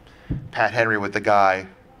up Pat Henry with the guy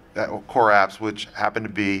at Core Apps, which happened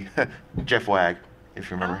to be Jeff Wag, if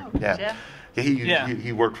you remember. Oh, Jeff. Yeah,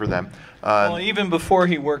 he worked for them. Well, even before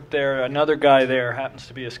he worked there, another guy there happens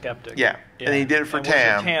to be a skeptic. Yeah, and he did it for and was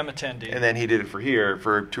TAM. a TAM attendee. And then he did it for here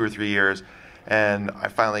for 2 or 3 years. And I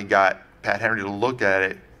finally got Pat Henry to look at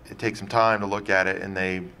it. It takes some time to look at it, and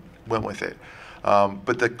they went with it.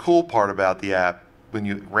 But the cool part about the app, when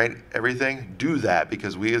you rate everything, do that,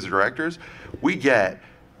 because we as directors, we get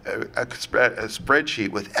a spreadsheet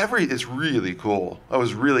with it's really cool. I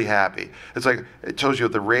was really happy. It's like, it tells you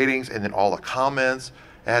the ratings and then all the comments.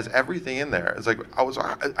 It has everything in there. It's like,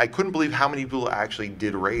 I couldn't believe how many people actually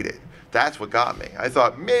did rate it. That's what got me. I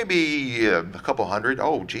thought maybe a couple hundred.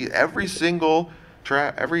 Oh, gee, every single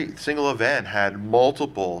event had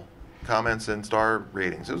multiple comments and star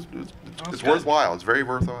ratings. It's worthwhile. It's very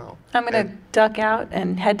worthwhile. I'm going to duck out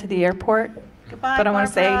and head to the airport. Goodbye, But I want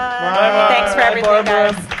to say Barbara. thanks for Bye, everything,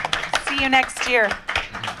 Barbara. guys. See you next year.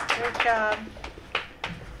 Good job.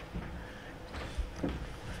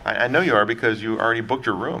 I know you are, because you already booked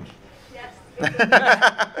your room.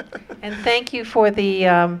 And thank you for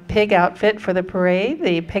the pig outfit for the parade,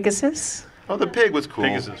 the Pegasus. Oh, the pig was cool.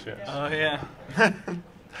 Pegasus, yes. Oh, yeah.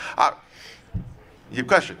 You have a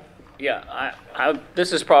question? Yeah,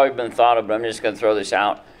 this has probably been thought of, but I'm just going to throw this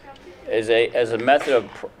out. As a method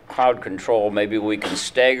of crowd control, maybe we can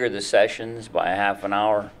stagger the sessions by a half an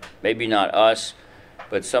hour. Maybe not us,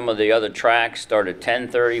 but some of the other tracks start at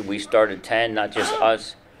 10:30. We start at 10, not just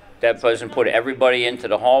us. That doesn't put everybody into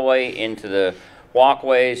the hallway, into the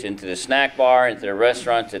walkways, into the snack bar, into the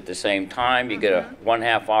restaurants at the same time. You get a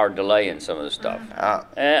 1/2 hour delay in some of the stuff.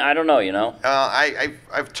 I don't know,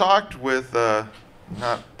 I've talked with,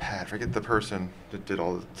 not Pat, forget the person that did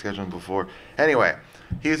all the scheduling before. Anyway,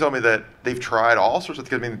 he told me that they've tried all sorts of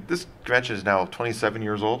things. I mean, this convention is now 27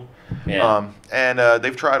 years old. Yeah. And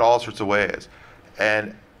they've tried all sorts of ways.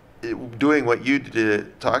 And doing what you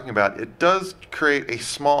did, talking about, it does create a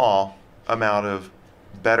small amount of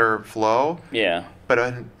better flow. Yeah.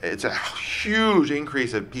 But it's a huge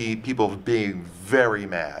increase of people being very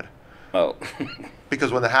mad. Oh.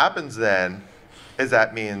 Because when that happens, then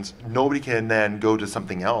that means nobody can then go to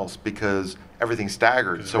something else, because everything's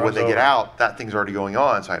staggered. So when they get out, that thing's already going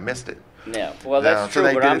on. So I missed it. Yeah, well, that's so true,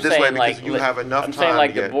 they but did I'm it this way saying, because like, you have enough I'm time saying,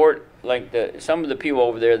 like, to the get- board, like some of the people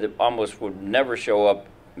over there that almost would never show up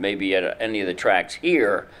maybe at any of the tracks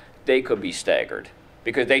here, they could be staggered.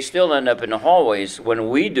 Because they still end up in the hallways when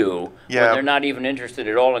we do, Yeah. when they're not even interested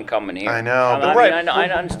at all in coming here. I know, I but- mean, I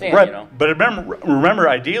understand, Right, you know. but remember,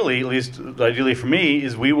 ideally, at least ideally for me,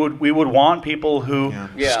 is we would want people who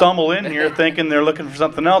Yeah. stumble in here thinking they're looking for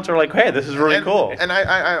something else, or like, hey, this is really and, cool. And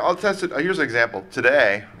I'll test it. Here's an example.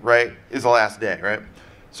 Today, right, is the last day, right?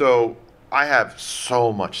 So I have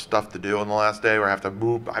so much stuff to do on the last day where I have to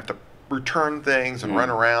move, I have to return things and run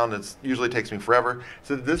around. It usually takes me forever.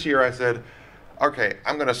 So this year I said, okay,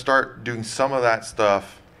 I'm going to start doing some of that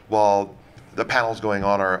stuff while the panel's going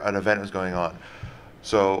on or an event is going on.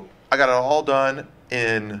 So I got it all done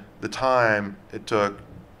in the time it took.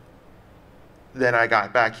 Then I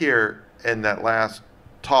got back here, and that last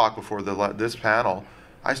talk before this panel,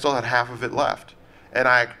 I still had half of it left. And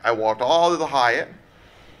I walked all to the Hyatt,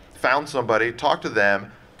 found somebody, talked to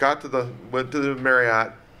them, went to the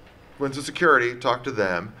Marriott, went to security, talked to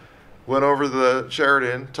them, went over to the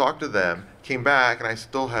Sheraton, talked to them, came back, and I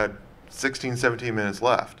still had 16, 17 minutes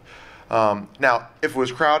left. Now, if it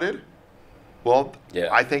was crowded, well,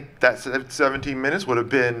 I think that 17 minutes would have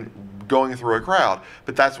been going through a crowd.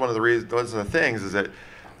 But that's one of the reasons, one of the things is that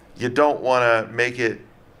you don't want to make it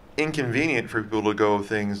inconvenient for people to go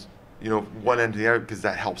things, one end to the other, because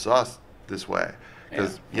that helps us this way.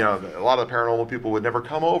 Because, a lot of the paranormal people would never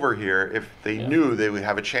come over here if they knew they would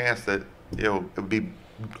have a chance that, it would be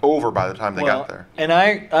over by the time they got there. And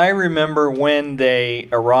I remember when they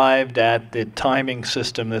arrived at the timing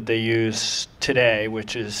system that they use today,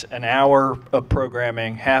 which is an hour of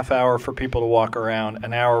programming, half hour for people to walk around,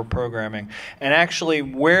 an hour of programming. And actually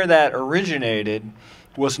where that originated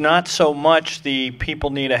was not so much the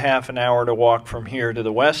people need a half an hour to walk from here to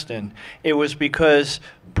the Westin. It was because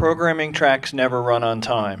programming tracks never run on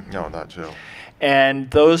time. No, that too. And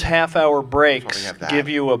those half-hour breaks give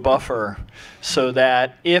you a buffer, so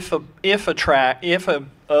that if a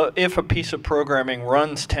piece of programming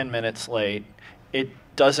runs 10 minutes late, it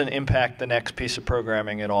doesn't impact the next piece of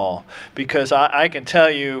programming at all. Because I can tell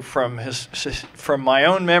you from my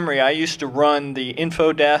own memory, I used to run the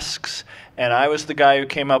info desks, and I was the guy who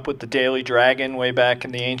came up with the Daily Dragon way back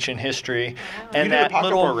in the ancient history. And that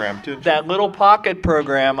little pocket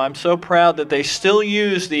program, I'm so proud that they still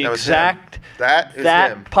use the exact.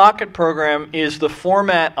 That pocket program is the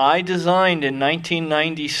format I designed in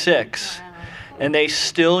 1996, and they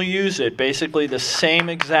still use it, basically the same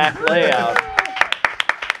exact layout.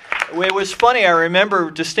 It was funny,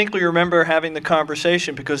 distinctly remember having the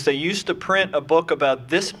conversation, because they used to print a book about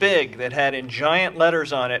this big that had in giant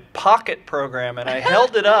letters on it, pocket program, and I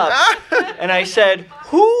held it up and I said,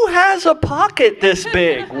 who has a pocket this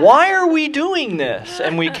big? Why are we doing this?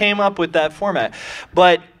 And we came up with that format.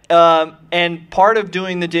 But and part of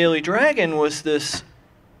doing the Daily Dragon was this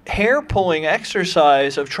hair-pulling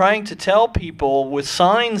exercise of trying to tell people with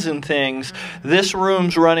signs and things, this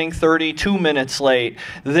room's running 32 minutes late,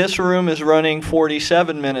 this room is running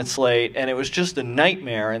 47 minutes late, and it was just a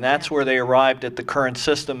nightmare. And that's where they arrived at the current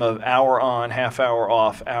system of hour on, half hour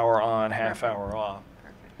off, hour on, half hour off.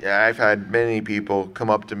 Yeah, I've had many people come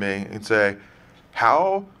up to me and say,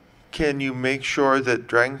 how can you make sure that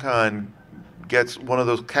DragonCon gets one of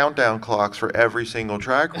those countdown clocks for every single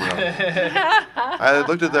track room? I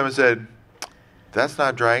looked at them and said, that's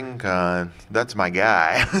not DragonCon, that's my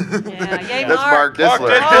guy. Yay, that's Mark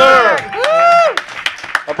Dissler.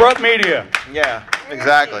 Abrupt Media. Yeah,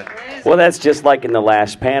 exactly. Well, that's just like in the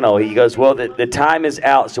last panel. He goes, well, the time is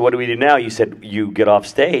out, so what do we do now? You said, you get off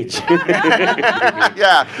stage.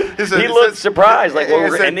 Yeah. He looked surprised, like, well,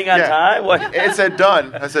 we're ending on time? What? It said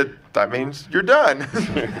done. I said, that means you're done.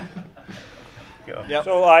 Yep.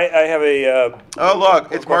 So I have a... oh,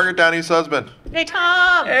 look, it's Margaret Downey's husband. Hey,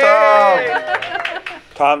 Tom! Hey.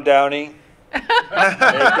 Tom Downey,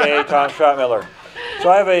 a.k.a. Tom Schottmiller. So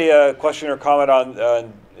I have a question or comment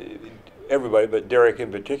on everybody, but Derek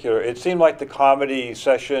in particular. It seemed like the comedy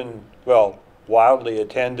session, well, wildly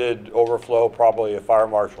attended, overflow, probably a fire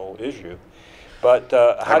marshal issue. But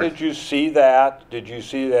how did you see that? Did you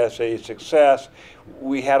see it as a success?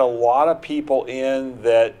 We had a lot of people in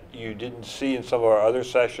that you didn't see in some of our other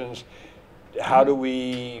sessions. How do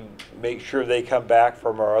we make sure they come back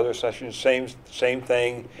from our other sessions? Same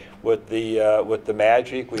thing with the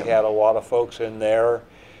magic. We had a lot of folks in there.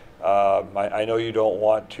 I know you don't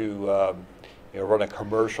want to run a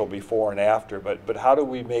commercial before and after, but how do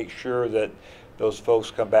we make sure that those folks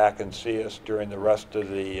come back and see us during the rest of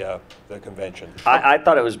the convention? I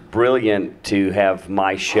thought it was brilliant to have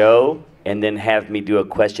my show and then have me do a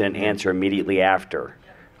question and answer immediately after.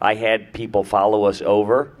 I had people follow us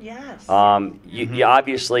over. Yes. You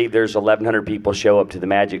obviously, there's 1,100 people show up to the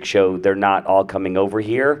magic show. They're not all coming over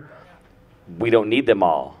here. We don't need them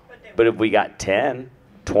all. But if we got 10,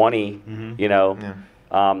 20, Yeah.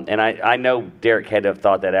 And I know Derek had to have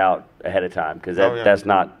thought that out ahead of time, because that's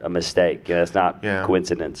not a mistake. That's not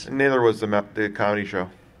coincidence. Neither was the comedy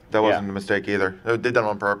show. That wasn't a mistake either. They did that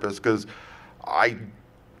on purpose, because I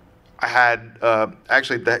had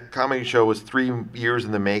actually, that comedy show was 3 years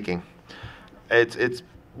in the making. It's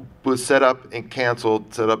was set up and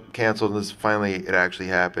canceled, and this finally it actually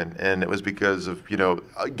happened, and it was because of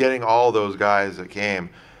getting all those guys that came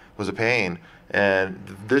was a pain. And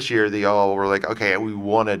this year they all were like, okay, we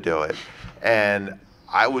want to do it, and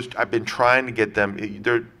I've been trying to get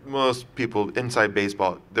them. Most people inside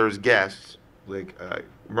baseball, there's guests like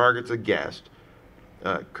Margaret's a guest,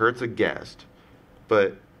 Curt's a guest,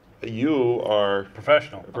 but you are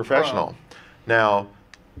professional. Now,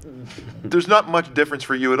 there's not much difference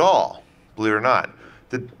for you at all, believe it or not.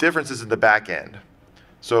 The difference is in the back end.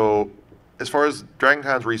 So as far as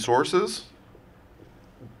DragonCon's resources,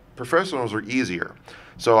 professionals are easier.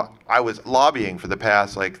 So I was lobbying for the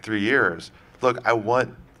past 3 years. Look, I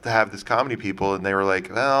want to have this comedy people, and they were like,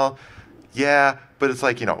 well, yeah, but it's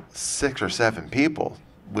 6 or 7 people,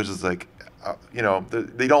 which is they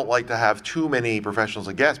don't like to have too many professionals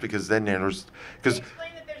and guests because then there's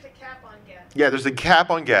yeah, there's a cap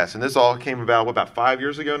on guests, and this all came about 5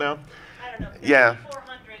 years ago now? I don't know. Yeah.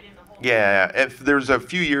 400 in the whole Yeah, if there's a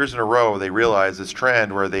few years in a row, they realized this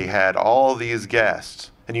trend where they had all these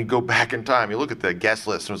guests, and you go back in time, you look at the guest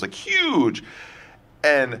list, and it was huge,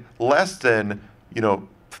 and less than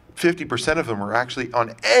 50% of them were actually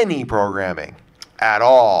on any programming at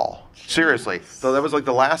all. Seriously. So that was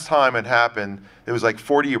the last time it happened. It was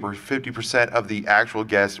 40 or 50% of the actual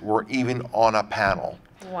guests were even on a panel.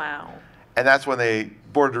 Wow. And that's when the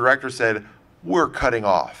board of directors said, we're cutting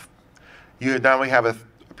off. You now only have a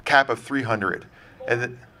cap of 300. And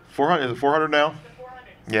then 400, is it 400 now?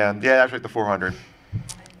 Yeah, that's right, the 400.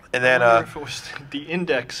 And then I wonder if it was the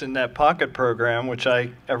index in that Pocket program, which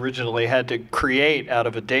I originally had to create out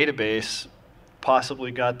of a database,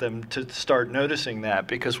 possibly got them to start noticing that,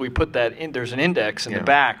 because we put that in. There's an index in the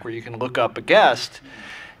back where you can look up a guest.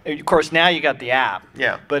 Of course, now you got the app.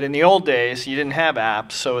 Yeah. But in the old days, you didn't have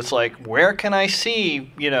apps, so it's where can I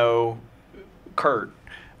see, Curt?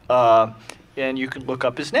 And you can look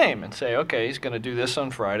up his name and say, okay, he's going to do this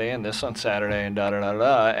on Friday and this on Saturday and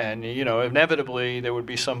da-da-da-da. And, inevitably there would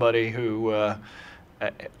be somebody who,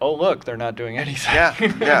 oh, look, they're not doing anything. Yeah.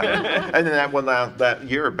 And then that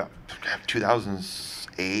year, about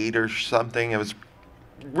 2008 or something, it was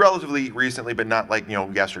relatively recently, but not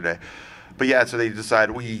yesterday. But yeah, so they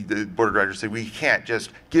decided, the board of directors said, we can't just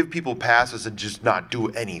give people passes and just not do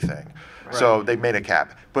anything. Right. So they made a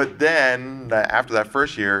cap. But then, after that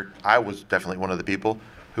first year, I was definitely one of the people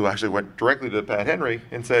who actually went directly to Pat Henry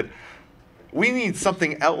and said, we need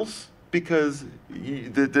something else, because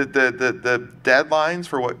the deadlines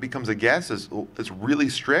for what becomes a guest is really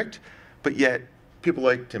strict, but yet people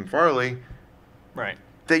like Tim Farley, right?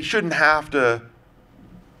 They shouldn't have to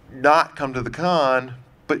not come to the con,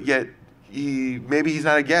 but yet maybe he's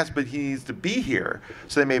not a guest, but he needs to be here.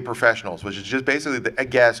 So they made professionals, which is just basically a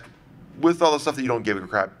guest with all the stuff that you don't give a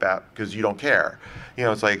crap about because you don't care.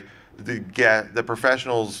 It's the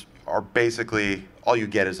professionals are basically all you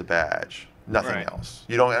get is a badge. Nothing else.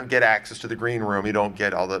 You don't get access to the green room. You don't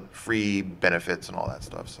get all the free benefits and all that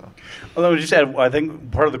stuff. So, well, I just add, I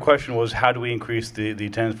think part of the question was how do we increase the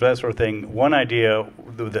attendance for that sort of thing. One idea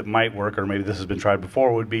that might work, or maybe this has been tried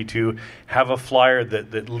before, would be to have a flyer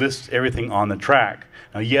that lists everything on the track.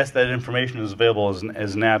 Now, yes, that information is available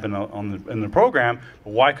as an app in the program,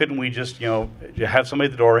 but why couldn't we just have somebody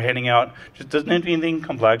at the door handing out, just doesn't have to be anything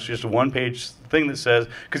complex, just a one-page thing that says,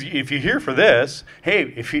 because if you're here for this,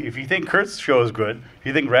 hey, if you think Curt's show is good, if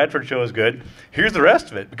you think Radford's show is good, here's the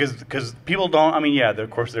rest of it, because people don't. I mean, yeah, of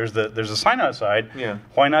course there's a sign outside. Yeah.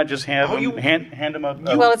 Why not just hand them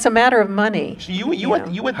a? Well, it's a matter of money. So you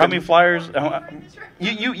want how many flyers?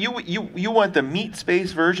 You want the meat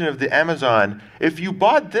space version of the Amazon. If you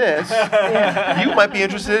bought this, you might be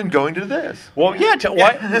interested in going to this. Well, yeah,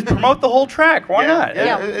 why promote the whole track? Why not?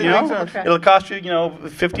 It'll cost you,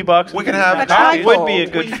 $50. We can have. It would be a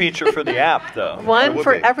good feature for the app, though. One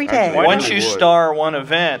for every day. Once you star one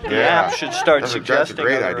event, the app should start suggesting. That's a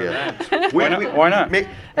great idea. Why not?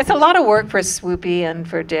 It's a lot of work for Swoopy and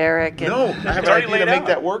for Derek. No, I have an idea to make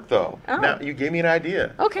that work, though. Oh. Now you gave me an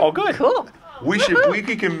idea. Okay. Oh, good. Cool. We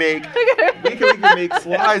can make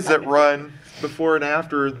slides that run before and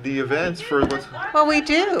after the events for what's. Well, we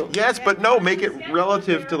do. Yes, but no, make it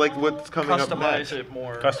relative to what's coming up next. Customize it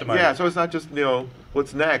more. Yeah, so it's not just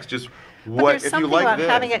what's next, just but what there's if something you like about this.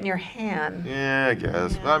 having it in your hand. Yeah, I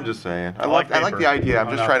guess. Yeah. I'm just saying. I like like the idea.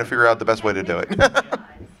 I'm just trying to figure out the best way to do it.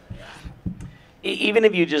 Even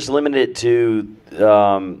if you just limit it to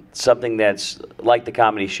something that's like the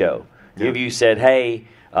comedy show. Yeah. If you said, hey,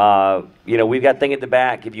 we've got thing at the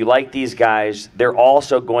back. If you like these guys, they're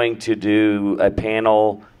also going to do a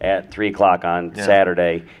panel at 3 o'clock on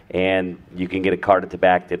Saturday, and you can get a card at the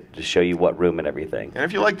back to show you what room and everything. And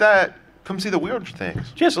if you like that, come see the weird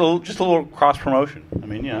things. Just a little cross promotion. I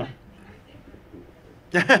mean, you know.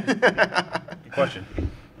 Good question.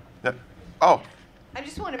 Oh. I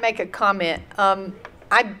just want to make a comment.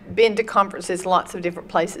 I've been to conferences lots of different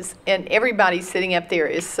places, and everybody sitting up there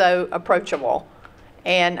is so approachable.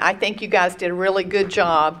 And I think you guys did a really good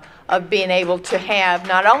job of being able to have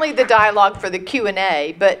not only the dialogue for the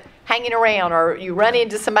Q&A, but hanging around, or you run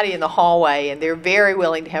into somebody in the hallway and they're very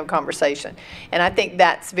willing to have a conversation. And I think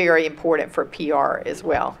that's very important for PR as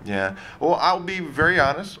well. Yeah. Well, I'll be very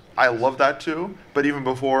honest. I love that too. But even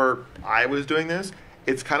before I was doing this,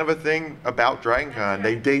 it's kind of a thing about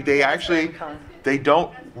DragonCon. They actually, they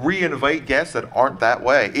don't re-invite guests that aren't that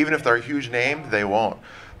way. Even if they're a huge name, they won't.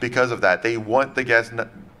 Because of that, they want the guests.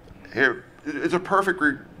 Here, it's a perfect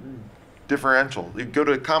differential. You go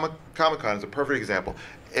to Comic-Con, it's a perfect example.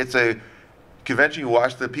 It's a convention, you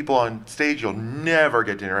watch the people on stage, you'll never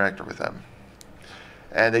get to interact with them.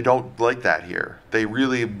 And they don't like that here. They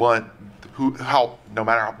really want no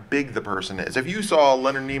matter how big the person is. If you saw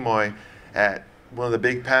Leonard Nimoy at one of the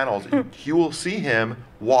big panels, you will see him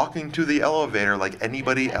walking to the elevator like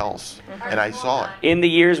anybody else. And I saw it. In the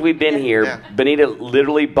years we've been here, Benita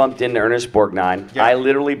literally bumped into Ernest Borgnine. I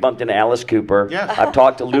literally bumped into Alice Cooper. I've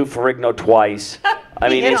talked to Lou Ferrigno twice. I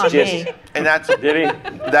mean, it's just... And that's... Did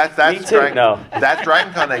he? That's No. That's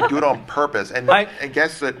DragonCon. They do it on purpose. And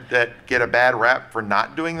guests that get a bad rap for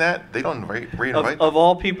not doing that, they don't re-invite Of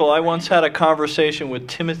all people, I once had a conversation with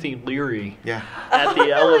Timothy Leary at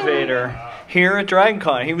the elevator here at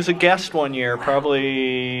DragonCon. He was a guest one year,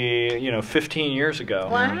 probably 15 years ago.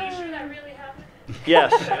 Wow. Are you sure that really happened?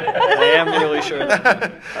 Yes, I am really sure.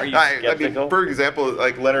 Are you I mean, for example,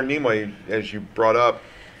 like Leonard Nimoy, as you brought up,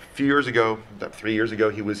 a few years ago, 3 years ago,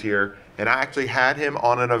 he was here, and I actually had him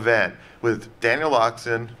on an event with Daniel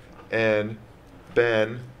Loxton and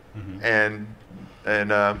Ben and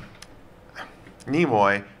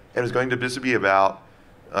Nimoy, and it was going to just be about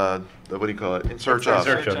what do you call it? In Search Of. In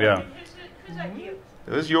Search Of, yeah.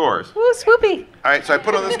 It was yours. Ooh, swoopy. All right, so I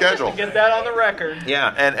put on the schedule. Get that on the record.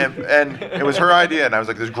 Yeah, and it was her idea, and I was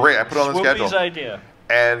like, "This is great." I put it on the schedule. Swoopy's idea.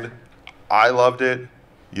 And I loved it.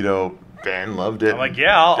 You know, Dan loved it. I'm like,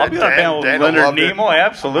 yeah, I'll be on a panel with Leonard Nimoy,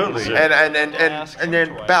 absolutely. And then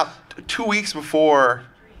about 2 weeks before,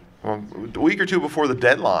 well, a week or two before the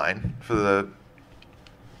deadline for the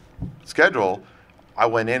schedule, I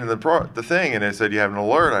went in the thing, and it said, you have an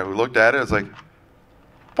alert. I looked at it. I was like,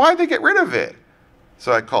 why'd they get rid of it?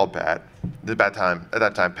 So I called Pat. At that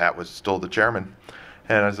time, Pat was still the chairman.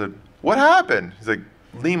 And I said, what happened? He's like,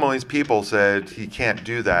 Nimoy's people said he can't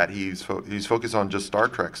do that. He's focused on just Star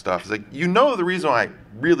Trek stuff. It's like, you know the reason why I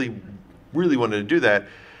really, really wanted to do that?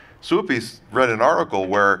 Swoopy read an article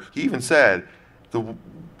where he even said the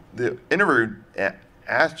interviewer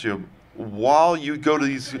asked you while you go to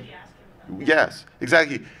these. Yes,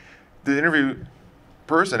 exactly. The interview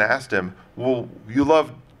person asked him, well, you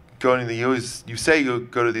love going to you say you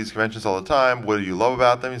go to these conventions all the time. What do you love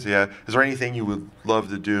about them? He said, yeah. Is there anything you would love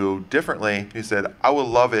to do differently? He said, I would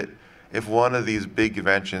love it if one of these big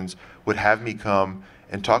conventions would have me come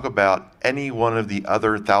and talk about any one of the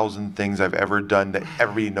other 1,000 things I've ever done that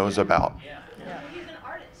everybody knows about. Yeah. He's an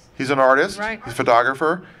artist. He's an artist. Right. He's a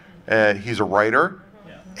photographer. He's a writer.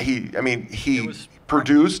 He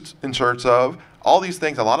produced In Search Of, all these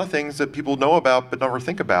things, a lot of things that people know about but never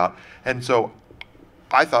think about. And so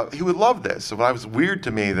I thought he would love this. So it was weird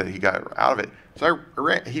to me that he got out of it. So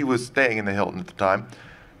he was staying in the Hilton at the time.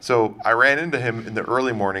 So I ran into him in the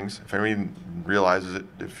early mornings. If anybody realizes it,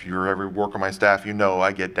 if you ever work on my staff, you know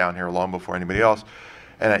I get down here long before anybody else.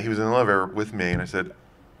 And he was in the elevator with me, and I said,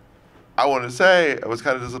 I wanted to say I was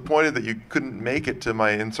kind of disappointed that you couldn't make it to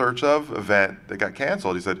my In Search Of event that got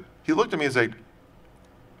canceled. He looked at me and said,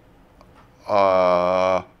 what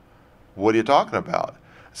are you talking about?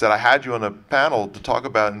 I said, I had you on a panel to talk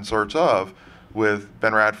about In Search Of with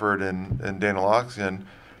Ben Radford and Daniel Loxton. And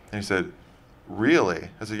he said, really?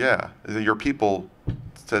 I said, yeah. I said, your people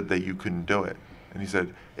said that you couldn't do it. And he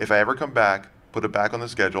said, if I ever come back, put it back on the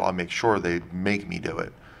schedule, I'll make sure they make me do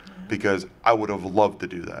it. Because I would have loved to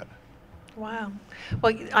do that. Wow.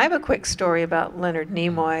 Well, I have a quick story about Leonard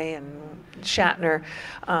Nimoy and Shatner.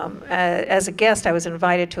 As a guest, I was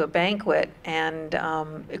invited to a banquet, and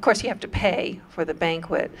of course you have to pay for the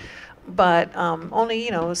banquet, but only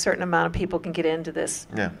a certain amount of people can get into this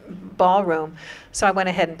ballroom. So I went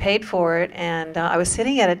ahead and paid for it, and I was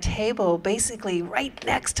sitting at a table basically right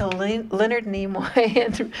next to Leonard Nimoy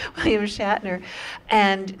and William Shatner,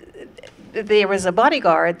 and there was a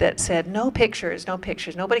bodyguard that said, no pictures, no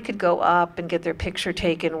pictures. Nobody could go up and get their picture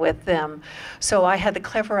taken with them. So I had the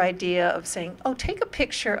clever idea of saying, oh, take a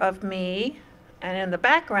picture of me and in the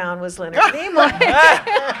background was Leonard Nimoy.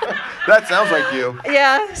 That sounds like you.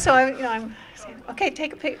 Yeah, so I'm saying, okay,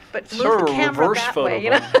 take a picture, but move Sort of the a camera reverse that photo way,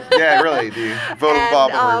 bomb. Yeah, really. The photo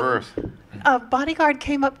bomb in reverse. A bodyguard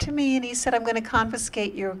came up to me and he said, I'm going to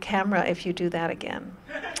confiscate your camera if you do that again.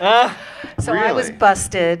 So I was Really?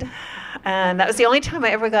 busted. And that was the only time I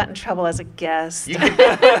ever got in trouble as a guest.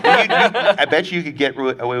 I bet you could get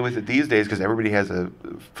away with it these days because everybody has a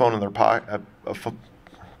phone in their pocket,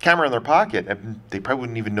 camera in their pocket, and they probably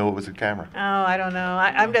wouldn't even know it was a camera. Oh, I don't know.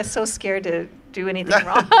 I'm just so scared to do anything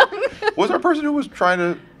wrong. Was there a person who was trying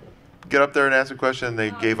to get up there and ask a question and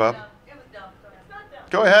they gave up?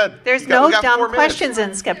 Go ahead. There's We got no 4 dumb minutes. questions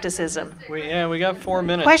in skepticism. We got 4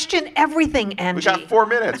 minutes. Question everything, Angie. We got 4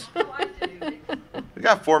 minutes. We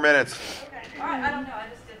got 4 minutes. All right, I don't know. I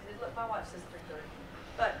just did. Look, my watch says 3:30.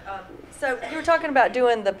 But so you were talking about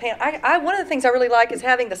doing the panel. One of the things I really like is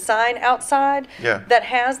having the sign outside that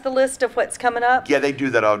has the list of what's coming up. Yeah, they do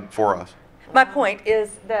that for us. My point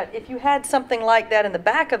is that if you had something like that in the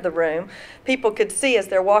back of the room, people could see as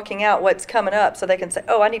they're walking out what's coming up, so they can say,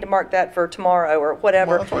 "Oh, I need to mark that for tomorrow," or whatever.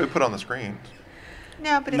 Well, that's why we put on the screen.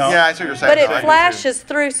 No, but it's Yeah, I see what you're saying. But it flashes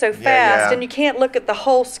through so fast, yeah. and you can't look at the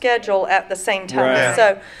whole schedule at the same time.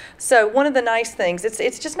 Right. So one of the nice things,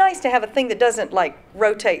 it's just nice to have a thing that doesn't like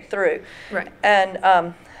rotate through. Right. And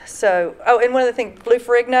and one of the things, Lou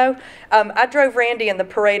Ferrigno, I drove Randy in the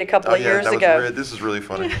parade a couple of years ago. This is really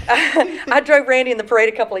funny. I drove Randy in the parade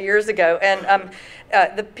a couple of years ago, and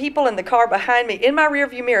the people in the car behind me, in my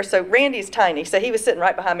rearview mirror, so Randy's tiny, so he was sitting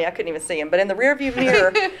right behind me, I couldn't even see him, but in the rearview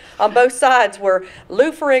mirror on both sides were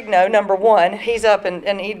Lou Ferrigno, number one, he's up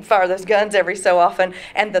and he'd fire those guns every so often,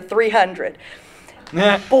 and the 300.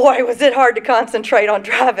 Boy, was it hard to concentrate on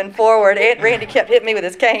driving forward. Aunt Randy kept hitting me with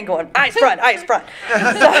his cane going, ice front, ice front.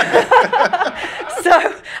 So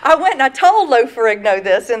I went and I told Lou Ferrigno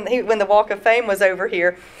this and when the Walk of Fame was over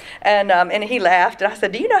here. And he laughed. And I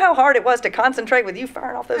said, do you know how hard it was to concentrate with you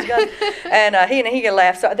firing off those guns? And he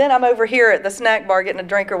laughed. So then I'm over here at the snack bar getting a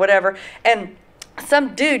drink or whatever. And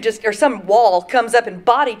some dude or some wall comes up and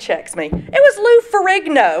body checks me. It was Lou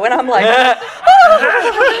Ferrigno. And I'm like,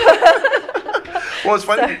 Well, it's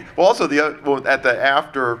funny. Well, also at the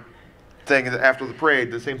after the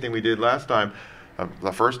parade, the same thing we did last time,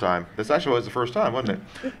 the first time. This actually was the first time, wasn't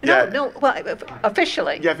it? No. Well,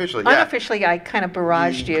 officially. Yeah, officially. Yeah. Unofficially, I kind of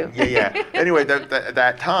barraged you. Yeah. Anyway,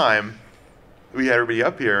 that time we had everybody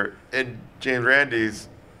up here, and James Randy's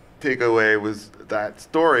takeaway was that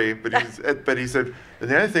story, but he said. And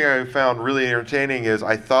the other thing I found really entertaining is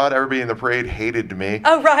I thought everybody in the parade hated me.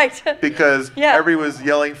 Oh, right. Because everybody was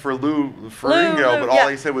yelling for Lou Ferrigno, but all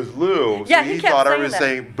he said was Lou. Yeah, so he kept thought saying everybody was that.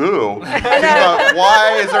 saying boo. And he thought,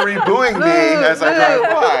 why is everybody booing me as I drive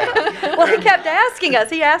by? Well, he kept asking us.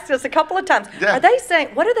 He asked us a couple of times, Yeah.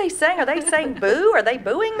 what are they saying? Are they saying boo? Are they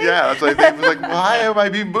booing me? Yeah, that's like, he was like, why am I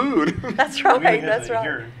being booed? That's right. That's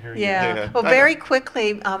right. Yeah. Well, very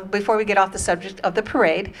quickly, before we get off the subject of the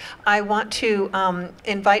parade, I want to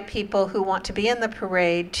invite people who want to be in the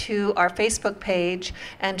parade to our Facebook page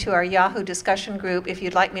and to our Yahoo discussion group. If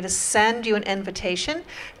you'd like me to send you an invitation,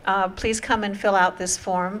 please come and fill out this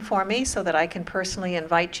form for me so that I can personally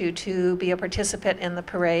invite you to be a participant in the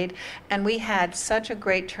parade. And we had such a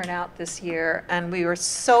great turnout this year, and we were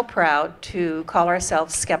so proud to call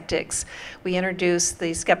ourselves Skeptics. We introduced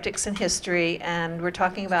the Skeptics in history, and we're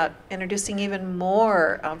talking about introducing even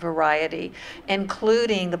more variety,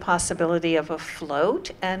 including the possibility of a float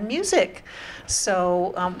and music.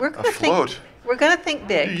 So we're going to think. Float? We're going to think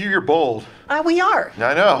big. You're bold. We are.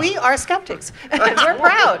 I know. We are Skeptics. We're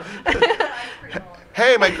proud.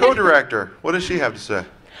 Hey, my co-director, what does she have to say?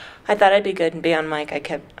 I thought I'd be good and be on mic.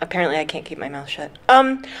 Apparently I can't keep my mouth shut.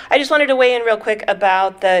 I just wanted to weigh in real quick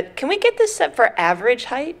about can we get this set for average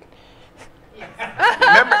height?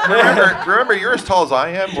 Remember, you're as tall as I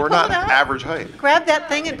am. We're not average height. Grab that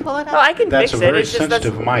thing and pull it up. Oh, I can That's fix a it. very It's just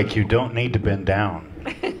sensitive mic. You don't need to bend down.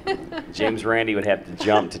 James Randy would have to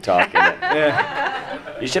jump to talk in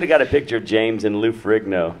it. You should have got a picture of James and Lou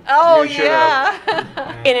Ferrigno. Oh, yeah.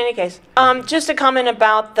 In any case, just a comment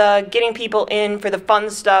about the getting people in for the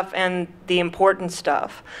fun stuff and the important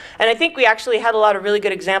stuff. And I think we actually had a lot of really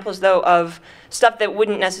good examples, though, of stuff that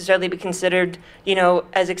wouldn't necessarily be considered,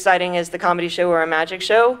 as exciting as the comedy show or a magic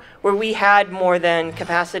show, where we had more than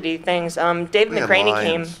capacity things. David McCraney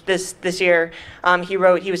came this year. He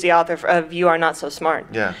was the author of You Are Not So Smart.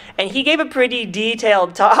 Yeah. And he gave a pretty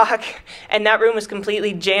detailed talk, and that room was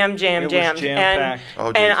completely jammed. It was jam-packed.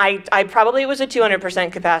 And I probably, it was a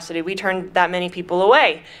 200% capacity. We turned that many people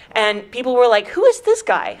away. And people were like, who is this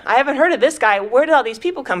guy? I haven't heard of this guy. Where did all these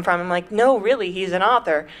people come from? I'm like, no, really, he's an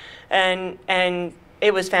author. And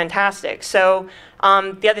it was fantastic. So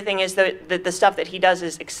the other thing is that the stuff that he does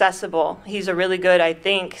is accessible. He's a really good, I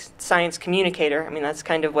think, science communicator. I mean, that's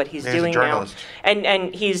kind of what he's doing now.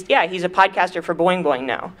 And he's a podcaster for Boing Boing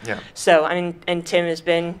now. Yeah. So and Tim has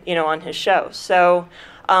been, on his show. So.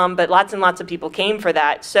 But lots and lots of people came for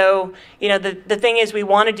that. So, the thing is we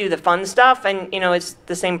want to do the fun stuff, and, it's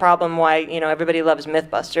the same problem why, everybody loves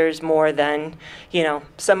Mythbusters more than,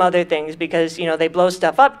 some other things, because, they blow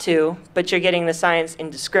stuff up too, but you're getting the science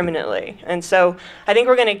indiscriminately. And so I think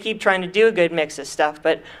we're going to keep trying to do a good mix of stuff,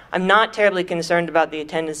 but I'm not terribly concerned about the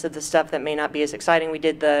attendance of the stuff that may not be as exciting. We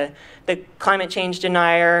did the climate change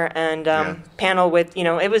denier and panel with,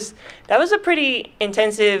 that was a pretty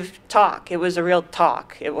intensive talk. It was a real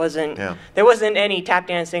talk. It wasn't, there wasn't any tap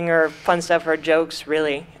dancing or fun stuff or jokes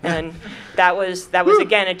really. And that was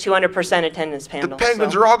again, a 200% attendance panel. The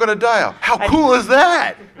penguins are all going to die out. How cool is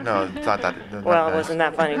that? No, it's not that. Well, it wasn't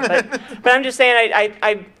that funny. But I'm just saying,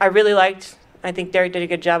 I really liked, I think Derek did a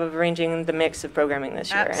good job of arranging the mix of programming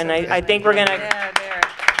this year. Absolutely. And I think we're going to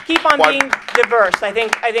keep on being diverse. I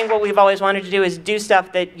think what we've always wanted to do is do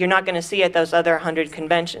stuff that you're not going to see at those other 100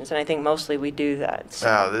 conventions, and I think mostly we do that.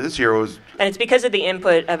 So. This year was... And it's because of the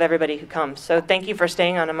input of everybody who comes. So thank you for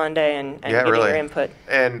staying on a Monday and giving your input.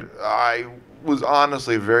 And I was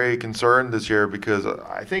honestly very concerned this year because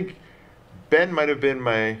I think Ben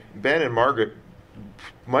and Margaret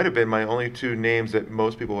might have been my only two names that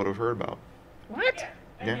most people would have heard about. What?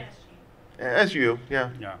 Yeah. SU, yeah.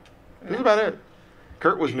 That's about it.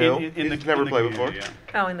 Curt was new. He's never played before. Yeah.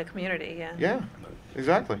 Oh, in the community, yeah. Yeah,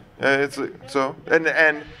 exactly. It's so, and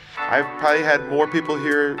I've probably had more people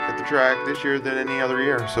here at the track this year than any other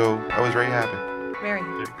year, so I was very happy. Very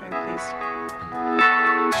pleased.